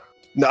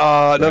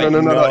 No.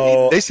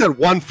 They said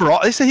one for all.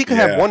 They said he could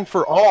have one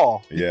for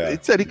all. Yeah.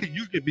 It said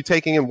you could be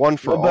taking in one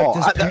for all.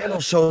 But this panel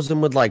shows him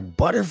with like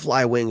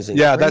butterfly wings and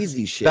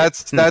crazy shit.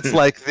 That's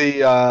like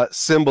the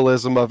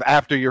symbolism of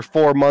after your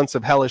 4 months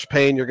of hellish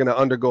pain, you're going to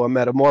undergo a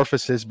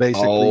metamorphosis,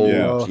 basically.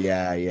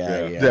 Yeah.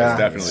 That's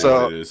definitely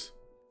what it is.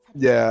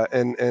 Yeah,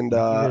 and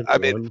I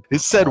mean, he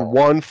said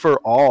one for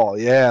all.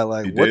 Yeah,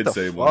 like he what did the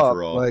say fuck? one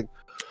for all. Like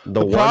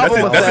the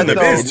one that's in the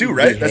Viz too,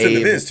 right? That's in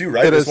the Viz too,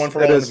 right? This one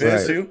for all in the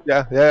Viz too.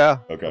 Yeah.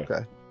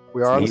 Okay.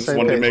 We are on the same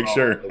page. Wanted to make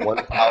sure.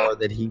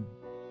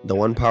 The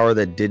one power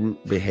that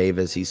didn't behave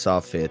as he saw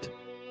fit.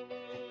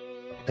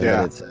 And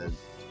then it says,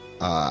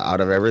 out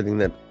of everything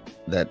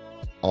that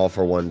All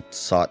for One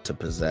sought to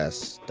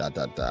possess, ...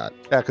 Yeah,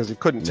 because he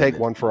couldn't take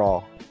one for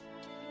all.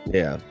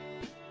 Yeah.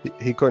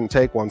 He couldn't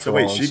take one for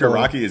all. So wait,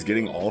 Shigaraki is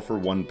getting All for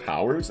One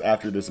powers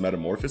after this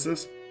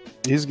metamorphosis?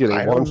 He's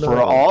getting one for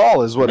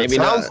all is what it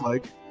sounds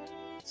like.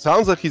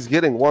 Sounds like he's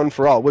getting one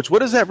for all, which what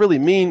does that really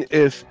mean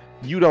if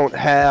you don't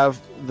have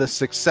the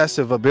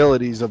successive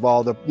abilities of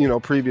all the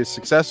previous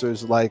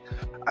successors? Like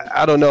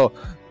I don't know.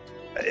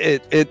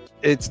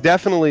 It's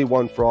definitely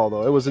one for all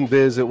though. It was in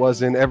Viz, it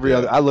was in every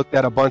other. I looked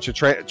at a bunch of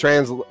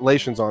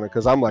translations on it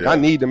because I'm like, I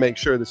need to make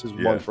sure this is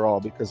one for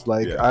all because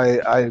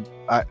I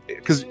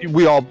because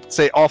we all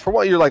say all for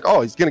one. You're like,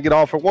 oh, he's gonna get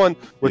all for one,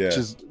 which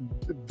is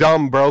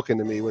dumb broken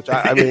to me. Which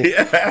I mean,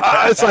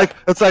 it's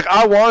like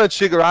I wanted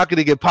Shigaraki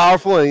to get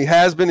powerful and he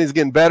has been. He's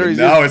getting better. He's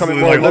now it's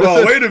like, hold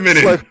on, wait a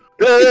minute.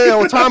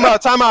 Well, time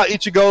out,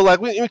 Ichigo.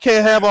 Like we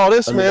can't have all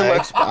this,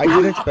 man. I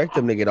did expect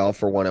him to get All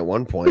for One at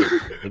one point.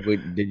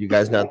 Did you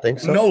guys not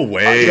think so? No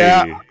way.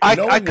 I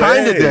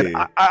kind of did.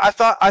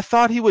 I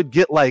thought he would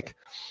get like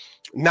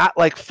not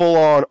like full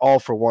on All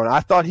for One. I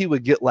thought he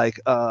would get like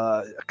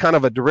kind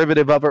of a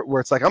derivative of it,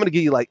 where it's like I'm gonna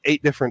give you like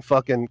 8 different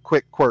fucking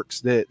quick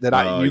quirks that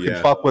you can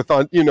fuck with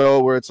on.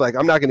 Where it's like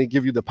I'm not gonna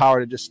give you the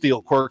power to just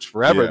steal quirks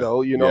forever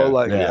though.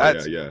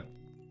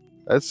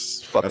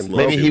 That's fucking.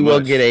 Maybe he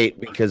will get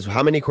 8 because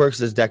how many quirks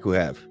does Deku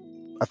have?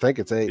 I think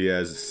it's 8. He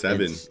has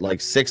 7. It's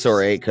like 6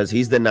 or 8 because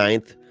he's the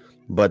 9th,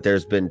 but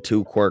there's been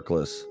 2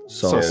 quirkless.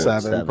 So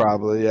 7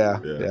 probably.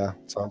 Yeah.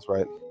 Sounds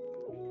right.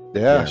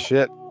 Yeah.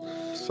 Shit.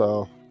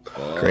 So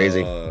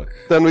crazy.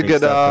 Then we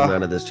get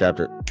out of this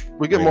chapter.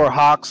 We get more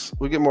Hawks.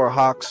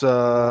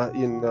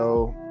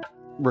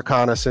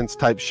 Reconnaissance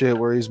type shit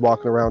where he's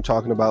walking around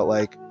talking about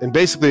like, and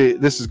basically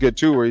this is good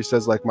too, where he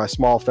says like my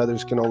small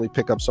feathers can only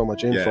pick up so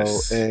much info,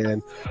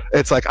 and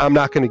it's like I'm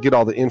not going to get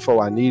all the info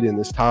I need in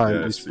this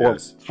time, these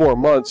 4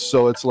 months.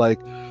 So it's like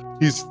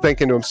he's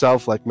thinking to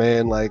himself like,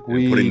 man, like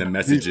and putting the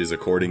messages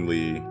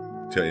accordingly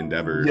to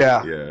Endeavor.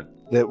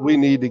 That we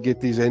need to get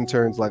these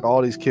interns, like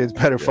all these kids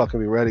better fucking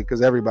be ready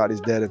because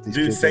everybody's dead if these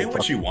kids. Say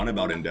what you want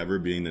about Endeavor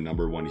being the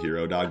 #1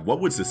 hero, dog.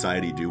 What would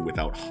society do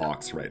without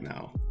Hawks right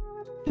now?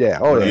 Yeah,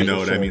 you know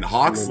what I mean.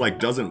 Hawks I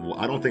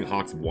don't think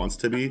Hawks wants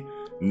to be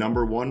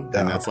 #1,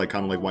 and that's like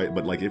kind of like why.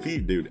 But like if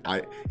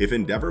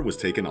Endeavor was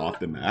taken off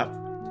the map,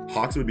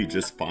 Hawks would be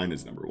just fine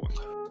as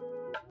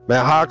 #1.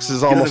 Man, Hawks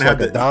is almost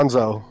like a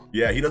Danzo.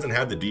 Yeah, he doesn't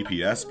have the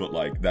DPS, but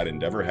like that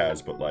Endeavor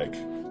has. But like,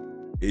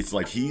 it's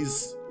like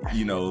he's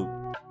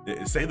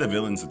say the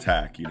villains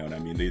attack. You know what I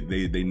mean?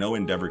 They know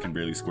Endeavor can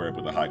barely square up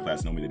with a high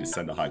class Nomu. They just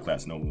send a high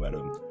class Nomu at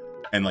him,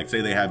 and like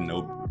say they have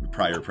no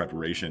prior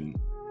preparation.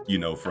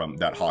 From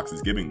that Hawks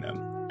is giving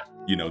them.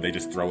 They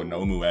just throw a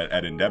Nomu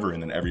at Endeavor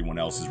and then everyone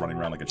else is running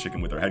around like a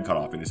chicken with their head cut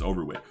off and it's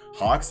over with.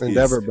 Hawks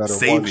Endeavor is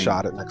saving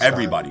one-shot it next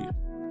everybody.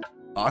 Time.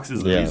 Hawks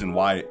is the reason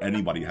why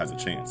anybody has a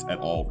chance at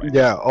all right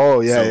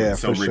now.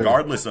 So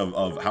regardless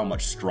of how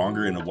much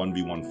stronger in a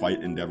 1v1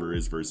 fight Endeavor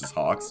is versus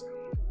Hawks,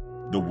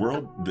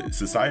 the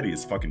society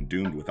is fucking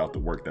doomed without the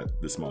work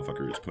that this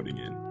motherfucker is putting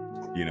in.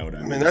 You know what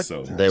I mean?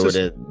 So they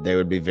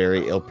would be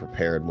very ill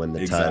prepared when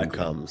the time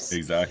comes.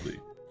 Exactly.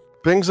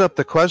 Brings up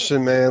the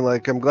question, man.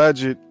 Like, I'm glad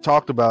you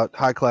talked about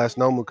high class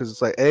Nomu because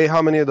it's like, A,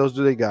 how many of those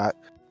do they got?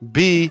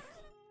 B,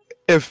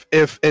 if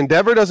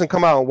Endeavor doesn't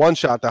come out and one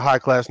shot the high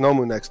class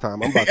Nomu next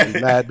time, I'm about to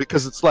be mad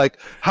because it's like,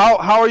 how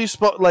are you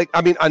supposed? Like,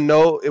 I mean, I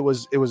know it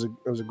was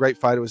a great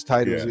fight. It was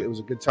tight. It was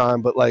a good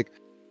time. But like,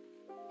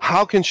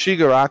 how can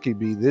Shigaraki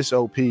be this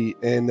OP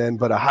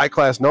but a high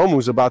class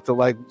Nomu's about to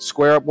like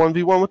square up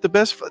 1v1 with the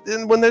best?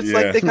 When it's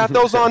like they got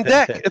those on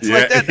deck, it's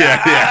like that.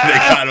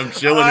 They got him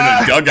chilling in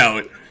a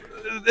dugout.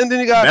 And then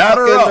you got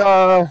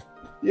fucking,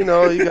 you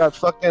got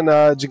fucking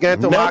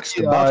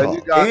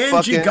Gigantomachia.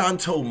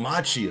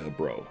 Gigantomachia,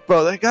 bro.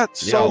 Bro, they got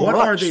so much.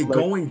 What are they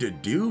going to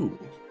do?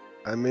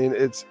 I mean,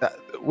 it's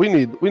we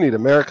need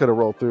America to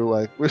roll through.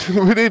 Like we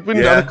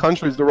need other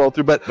countries to roll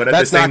through. But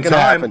that's not going to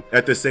happen.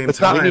 At the same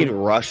time, we need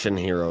Russian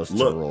heroes to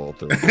roll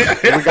through.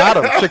 We got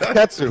them.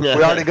 Shiketsu. We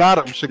already got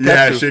them.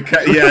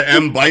 Shiketsu.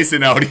 M.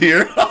 Bison out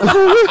here.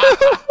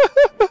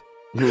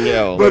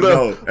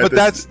 But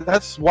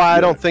that's why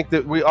I don't think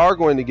that we are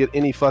going to get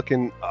any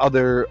fucking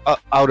other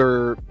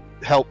outer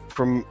help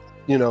from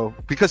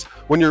because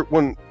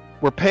when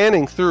we're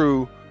panning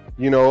through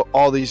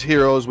all these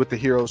heroes with the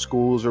hero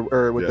schools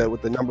or with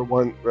the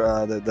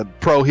 #1 the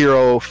pro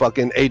hero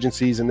fucking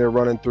agencies and they're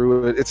running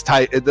through it. It's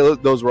tight.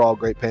 Those were all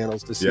great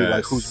panels to see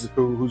like who's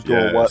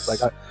doing what.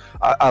 Like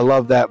I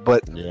love that.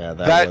 But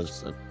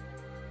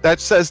that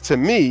says to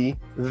me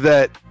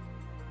that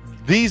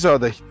these are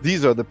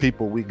the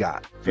people we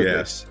got for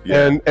this.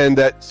 Yeah. And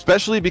that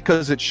especially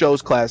because it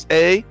shows Class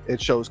A,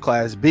 it shows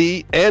Class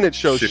B, and it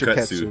shows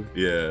Shiketsu.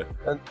 Yeah.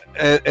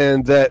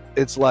 And that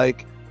it's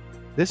like,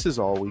 this is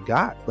all we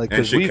got. Like,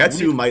 and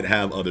Shiketsu might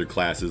have other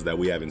classes that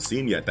we haven't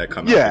seen yet that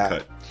come out of the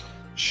cut.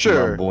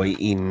 Sure. My boy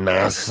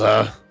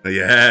Inasa.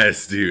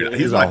 Yes, dude.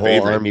 He's my whole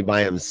favorite. Army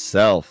by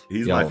himself.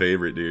 He's my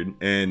favorite, dude.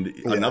 And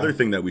another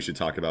thing that we should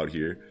talk about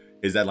here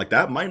is that, like,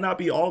 that might not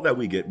be all that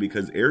we get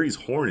because Aries'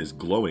 horn is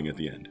glowing at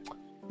the end.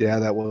 Yeah,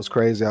 that was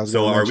crazy.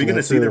 So are we going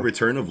to see the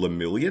return of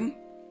Lemillion?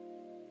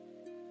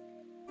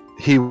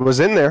 He was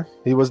in there.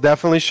 He was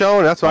definitely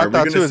shown. That's what I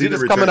thought too. Is he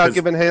just coming out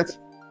giving hands?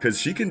 Because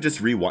she can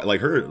just rewind,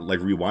 like her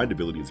rewind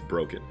ability is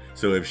broken.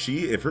 So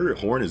if her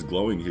horn is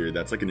glowing here,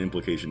 that's like an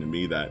implication to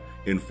me that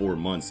in 4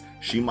 months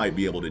she might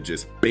be able to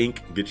just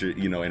get your,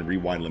 and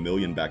rewind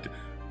Lemillion back to.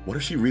 What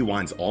if she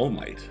rewinds All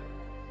Might?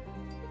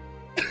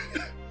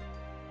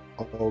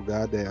 Oh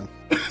goddamn!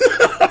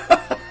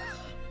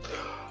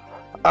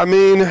 I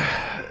mean,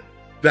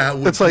 that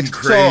would be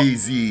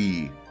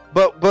crazy.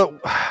 So,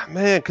 but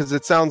man, because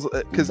it sounds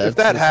if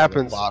that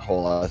happens, plot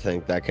hole. I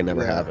think that can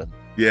never happen.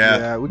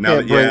 Yeah,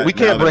 we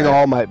can't bring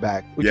All Might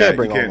back. We can't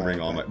bring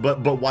All Might.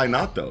 But why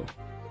not though?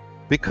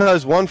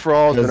 Because One for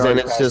All has been then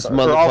it's just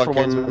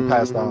motherfucking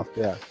passed off.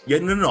 Yeah.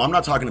 No. I'm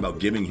not talking about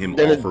giving him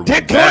All for One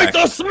back.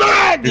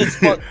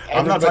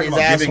 I'm not talking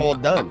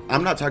about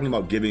I'm not talking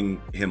about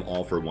giving him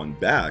All for One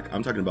back.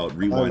 I'm talking about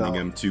rewinding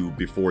him to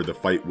before the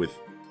fight with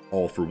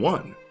All for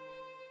One.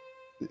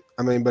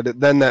 I mean, but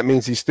then that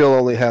means he still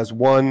only has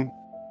one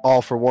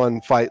All for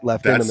One fight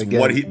left in him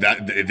again.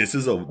 This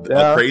is a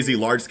crazy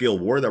large scale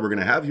war that we're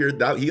gonna have here.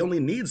 That he only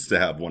needs to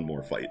have one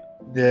more fight.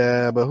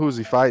 Yeah, but who's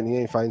he fighting? He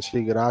ain't fighting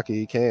Shigaraki.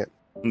 He can't.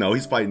 No,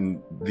 he's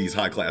fighting these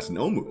high class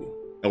Nomu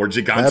or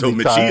Giganto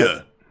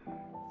Michiya.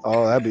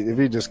 Oh, that'd be if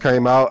he just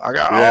came out. I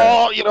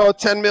got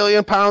 10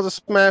 million pounds of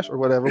smash or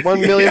whatever, 1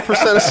 million %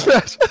 of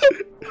smash.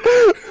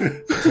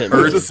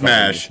 Earth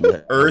smash.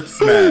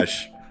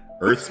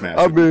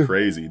 Would be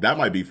crazy. That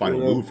might be final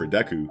move for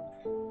Deku.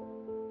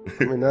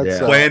 I mean, that's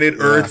Planet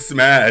Earth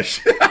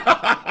smash.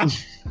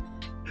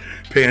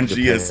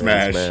 Pangea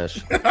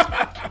smash.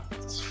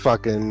 It's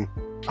fucking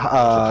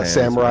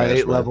Samurai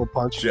 8 level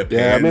punch.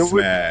 Japan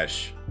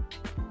smash.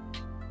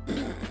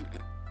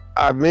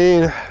 I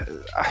mean,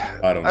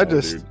 I don't know,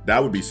 dude.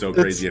 That would be so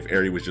crazy if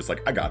Eri was just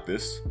like, I got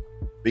this.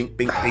 Bink,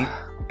 bink, bink.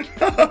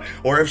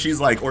 or if she's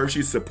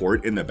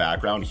support in the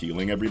background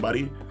healing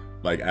everybody,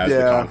 like as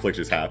the conflict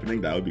is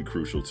happening, that would be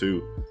crucial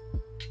too.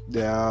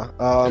 Yeah.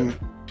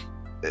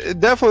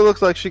 It definitely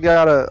looks like she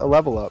got a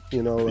level up,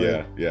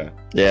 Like, yeah.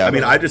 I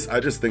mean, I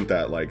just think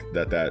that like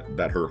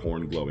that her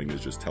horn glowing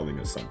is just telling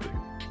us something.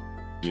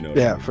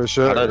 Yeah, for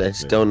sure. I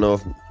just don't know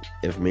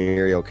if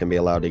Mirio can be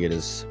allowed to get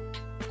his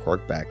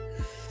quirk back.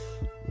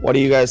 What do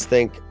you guys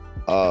think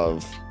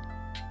of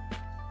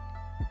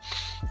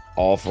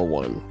All for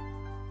One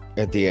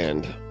at the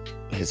end?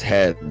 His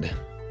head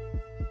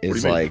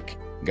is like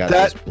got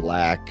this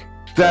black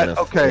kind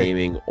of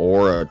flaming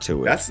aura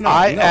to it. That's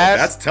not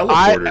that's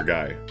teleporter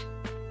guy.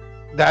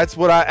 That's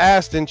what I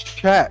asked in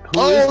chat.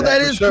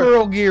 That is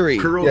Kurogiri.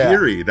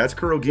 Kurogiri. That's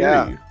Kurogiri.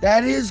 Yeah.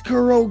 That is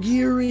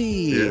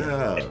Kurogiri.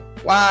 Yeah.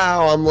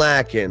 Wow, I'm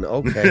lacking.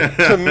 Okay.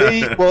 To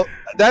me, well,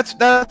 that's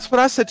what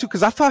I said too,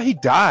 because I thought he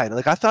died.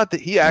 Like I thought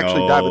that he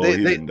actually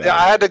died, but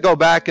I had to go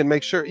back and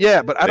make sure.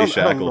 Yeah, but I don't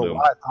know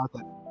why I thought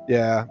that.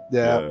 Yeah,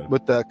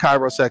 with the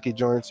Kairoseki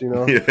joints,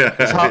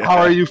 how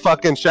are you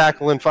fucking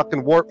shackling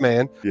fucking Warp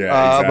Man?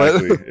 Yeah,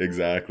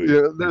 exactly.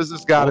 There's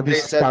just gotta be. They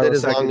said that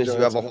as long as you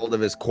have a hold of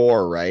his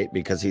core, right?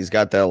 Because he's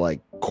got that like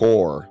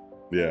core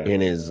in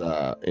his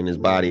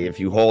body. If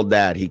you hold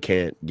that, he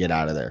can't get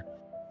out of there.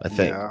 I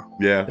think.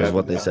 Yeah. That's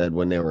what they said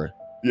when they were.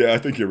 Yeah, I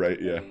think you're right.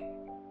 Yeah.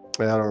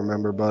 I don't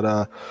remember,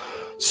 but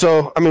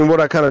so I mean, what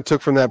I kind of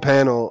took from that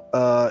panel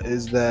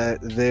is that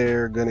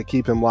they're gonna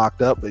keep him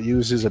locked up, but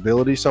use his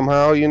ability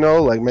somehow.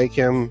 Like make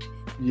him,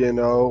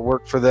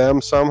 work for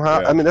them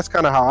somehow. Yeah. I mean, that's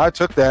kind of how I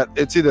took that.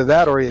 It's either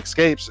that or he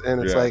escapes,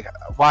 and it's like,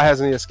 why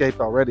hasn't he escaped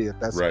already? If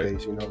that's the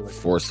case, like,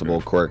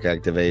 forcible quirk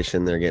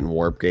activation. They're getting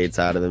warp gates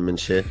out of him and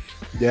shit.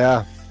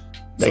 Yeah,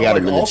 they got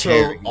him in the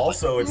chair.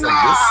 Also, it's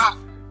like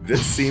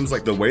this seems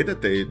like the way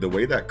that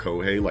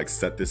Kohei like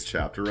set this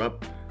chapter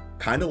up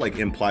kind of like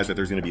implies that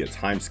there's going to be a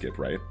time skip,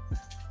 right?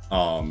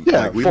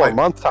 Like 4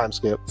 month time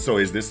skip. So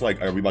is this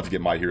like, are we about to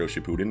get My Hero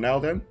Shippuden now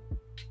then?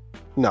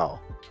 No,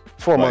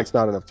 4 months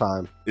not enough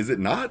time. Is it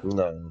not?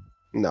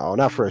 No,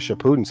 not for a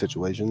Shippuden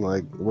situation,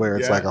 like where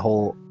it's like a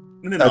whole.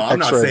 No. I'm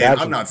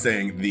not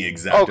saying the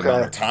exact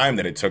amount of time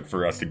that it took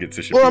for us to get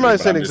to Shippuden. Well, I'm not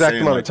saying exact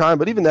amount of time,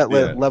 but even that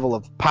level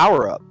of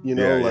power up,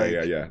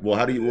 Yeah. Well,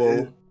 how do you?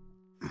 Well,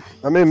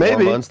 I mean,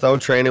 maybe 4 months though,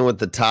 training with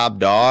the top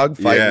dog,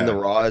 fighting the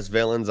rawest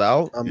villains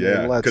out. I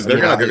mean, because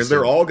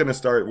they're all gonna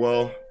start.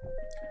 Well,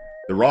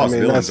 the rawest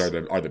villains are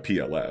the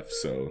PLF.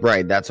 So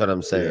right, that's what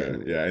I'm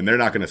saying. Yeah, and they're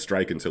not gonna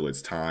strike until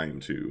it's time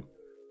to.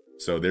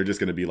 So they're just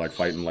gonna be like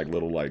fighting like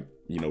little like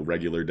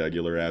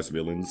regular ass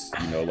villains,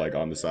 like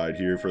on the side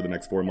here for the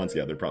next 4 months.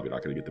 Yeah, they're probably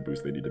not gonna get the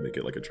boost they need to make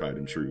it like a tried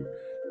and true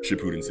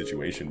Shippuden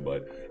situation,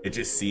 but it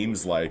just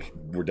seems like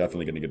we're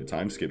definitely going to get a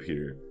time skip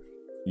here,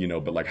 you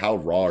know. But like, how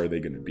raw are they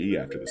going to be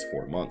after this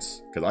 4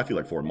 months? Because I feel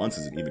like 4 months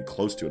isn't even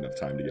close to enough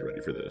time to get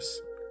ready for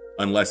this,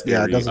 unless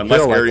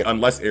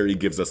Eri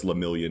gives us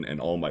Lemillion and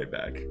All Might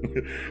back.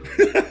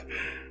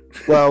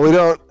 Well, we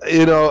don't,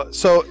 you know.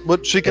 So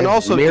what she can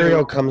also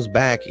Mirio comes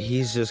back,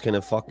 he's just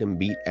gonna fucking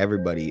beat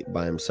everybody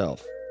by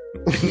himself.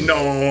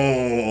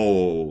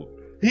 No,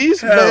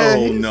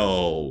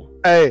 no.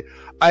 Hey,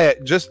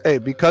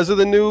 because of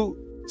the new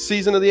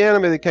season of the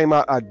anime that came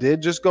out, I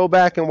did just go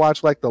back and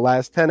watch like the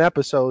last 10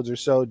 episodes or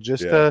so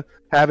just to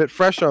have it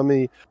fresh on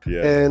me.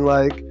 Yeah. And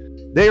like,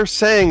 they're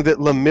saying that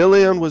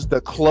Lemillion was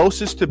the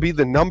closest to be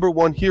the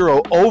 #1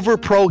 hero over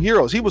pro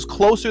heroes. He was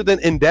closer than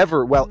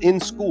Endeavor while in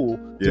school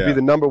to be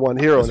the #1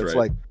 hero. That's and it's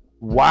like,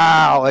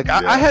 wow. Like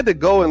I had to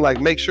go and like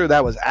make sure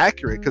that was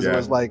accurate, because it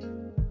was like,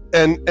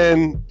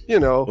 and you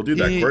know, well, dude,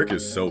 that quirk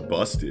is so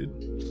busted.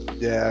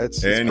 Yeah,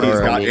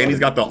 he's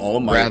got the All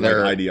Might like,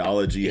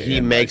 ideology.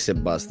 He makes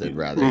it busted,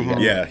 rather.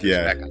 Yeah,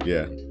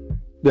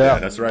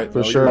 that's right.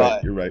 For sure.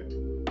 You're right.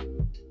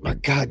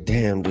 But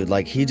goddamn, dude,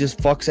 like he just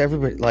fucks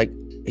everybody. Like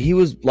he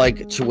was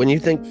like, when you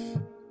think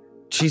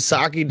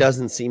Chisaki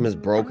doesn't seem as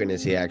broken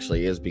as he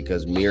actually is,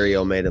 because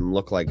Mirio made him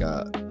look like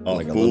a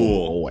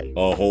fool,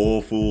 a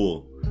whole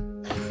fool.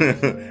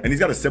 And he's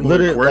got a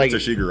similar quirk to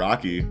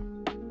Shigaraki.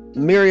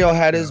 Mirio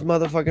had his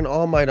motherfucking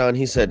All Might on.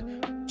 He said,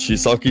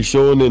 Chisaki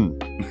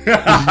Shonen.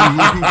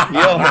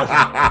 Yo,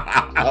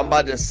 I'm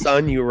about to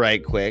sun you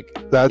right quick.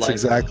 That's like,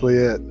 exactly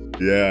it.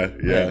 Yeah.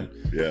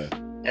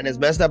 And as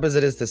messed up as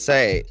it is to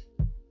say,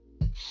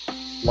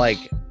 like,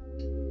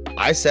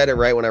 I said it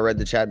right when I read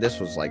the chat. This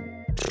was like,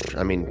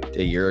 I mean,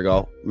 a year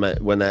ago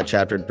when that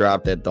chapter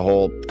dropped, that the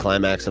whole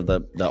climax of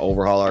the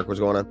overhaul arc was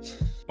going on.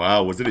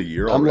 Wow, was it a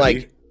year already? I'm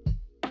like,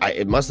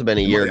 it must have been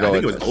a year ago. I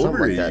think it was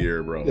over a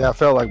year, bro. Yeah, I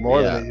felt like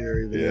more than a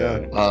year.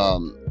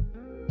 Even,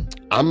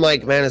 I'm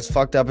like, man, as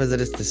fucked up as it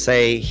is to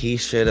say, he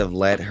should have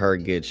let her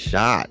get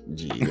shot.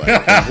 G,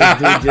 like,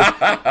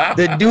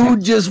 the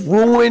dude just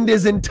ruined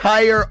his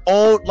entire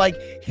own.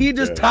 Like, he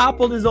just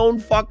toppled his own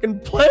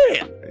fucking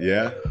plan.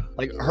 Yeah.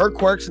 Like, her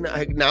quirk's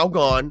now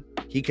gone.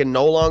 He can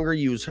no longer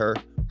use her.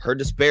 Her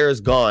despair is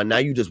gone. Now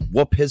you just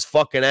whoop his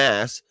fucking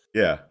ass.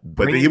 Yeah,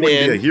 but he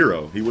wouldn't be a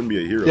hero. He wouldn't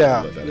be a hero.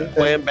 Yeah.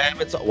 Wham, bam,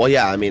 well,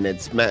 yeah. I mean,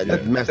 it's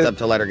messed up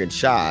to let her get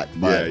shot.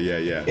 But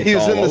yeah.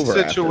 He's in the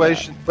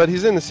situation, but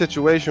he's in the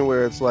situation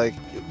where it's like,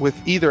 with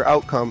either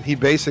outcome, he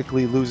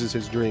basically loses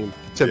his dream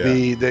to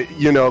be the,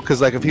 you know,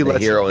 because like if he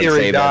lets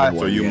Eri die,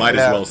 so you might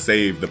as well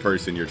save the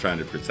person you're trying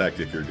to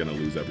protect if you're gonna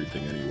lose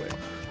everything anyway.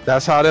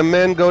 That's how them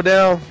men go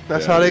down.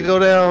 That's how they go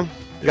down.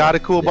 Got a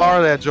cool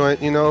bar that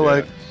joint, you know,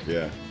 like.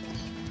 Yeah.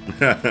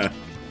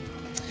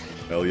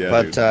 Hell yeah,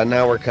 but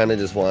now we're kind of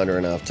just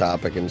wandering off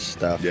topic and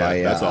stuff. Yeah,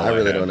 I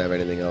really don't have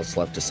anything else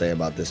left to say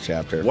about this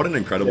chapter. What an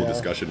incredible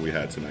discussion we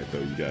had tonight, though,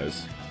 you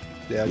guys.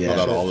 Yeah.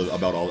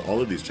 About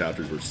all of these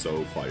chapters were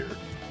so fire.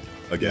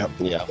 Again.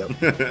 Yep.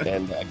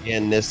 And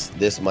again,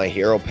 this My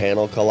Hero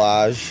panel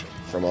collage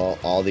from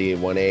all the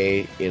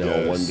 1A,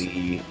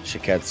 1B,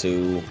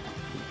 Shiketsu,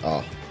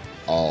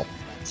 all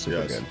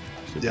super good.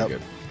 Super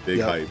good. Big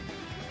hype.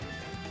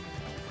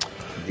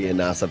 The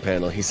Inasa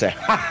panel, he said,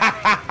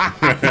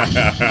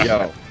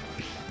 yo.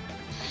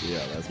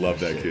 Yeah, love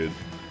that kid.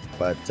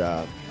 But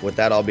with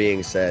that all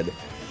being said,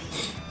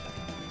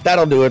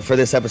 that'll do it for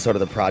this episode of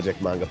the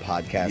Project Manga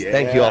Podcast.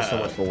 Thank you all so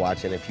much for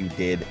watching. If you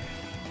did,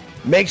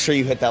 make sure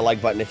you hit that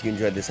like button if you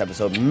enjoyed this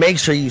episode. Make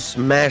sure you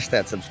smash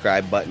that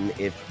subscribe button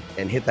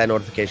and hit that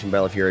notification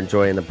bell if you're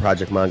enjoying the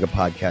Project Manga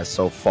Podcast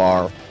so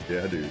far.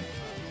 Yeah, dude.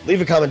 Leave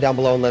a comment down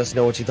below and let us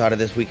know what you thought of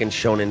this week in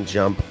Shonen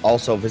Jump.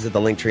 Also, visit the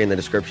link tree in the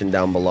description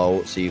down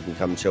below so you can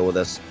come chill with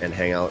us and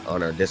hang out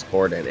on our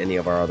Discord and any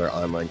of our other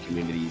online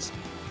communities.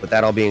 With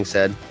that all being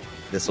said,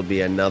 this will be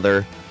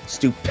another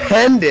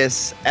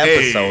stupendous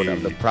episode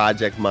of the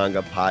Project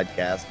Manga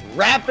Podcast.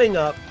 Wrapping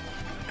up,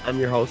 I'm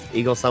your host,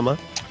 Eagle Sama.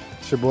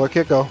 It's your boy,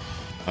 Kiko.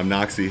 I'm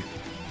Noxie.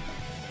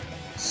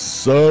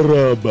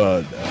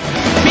 Sarabada.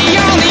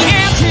 Beyond the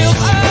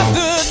airfield.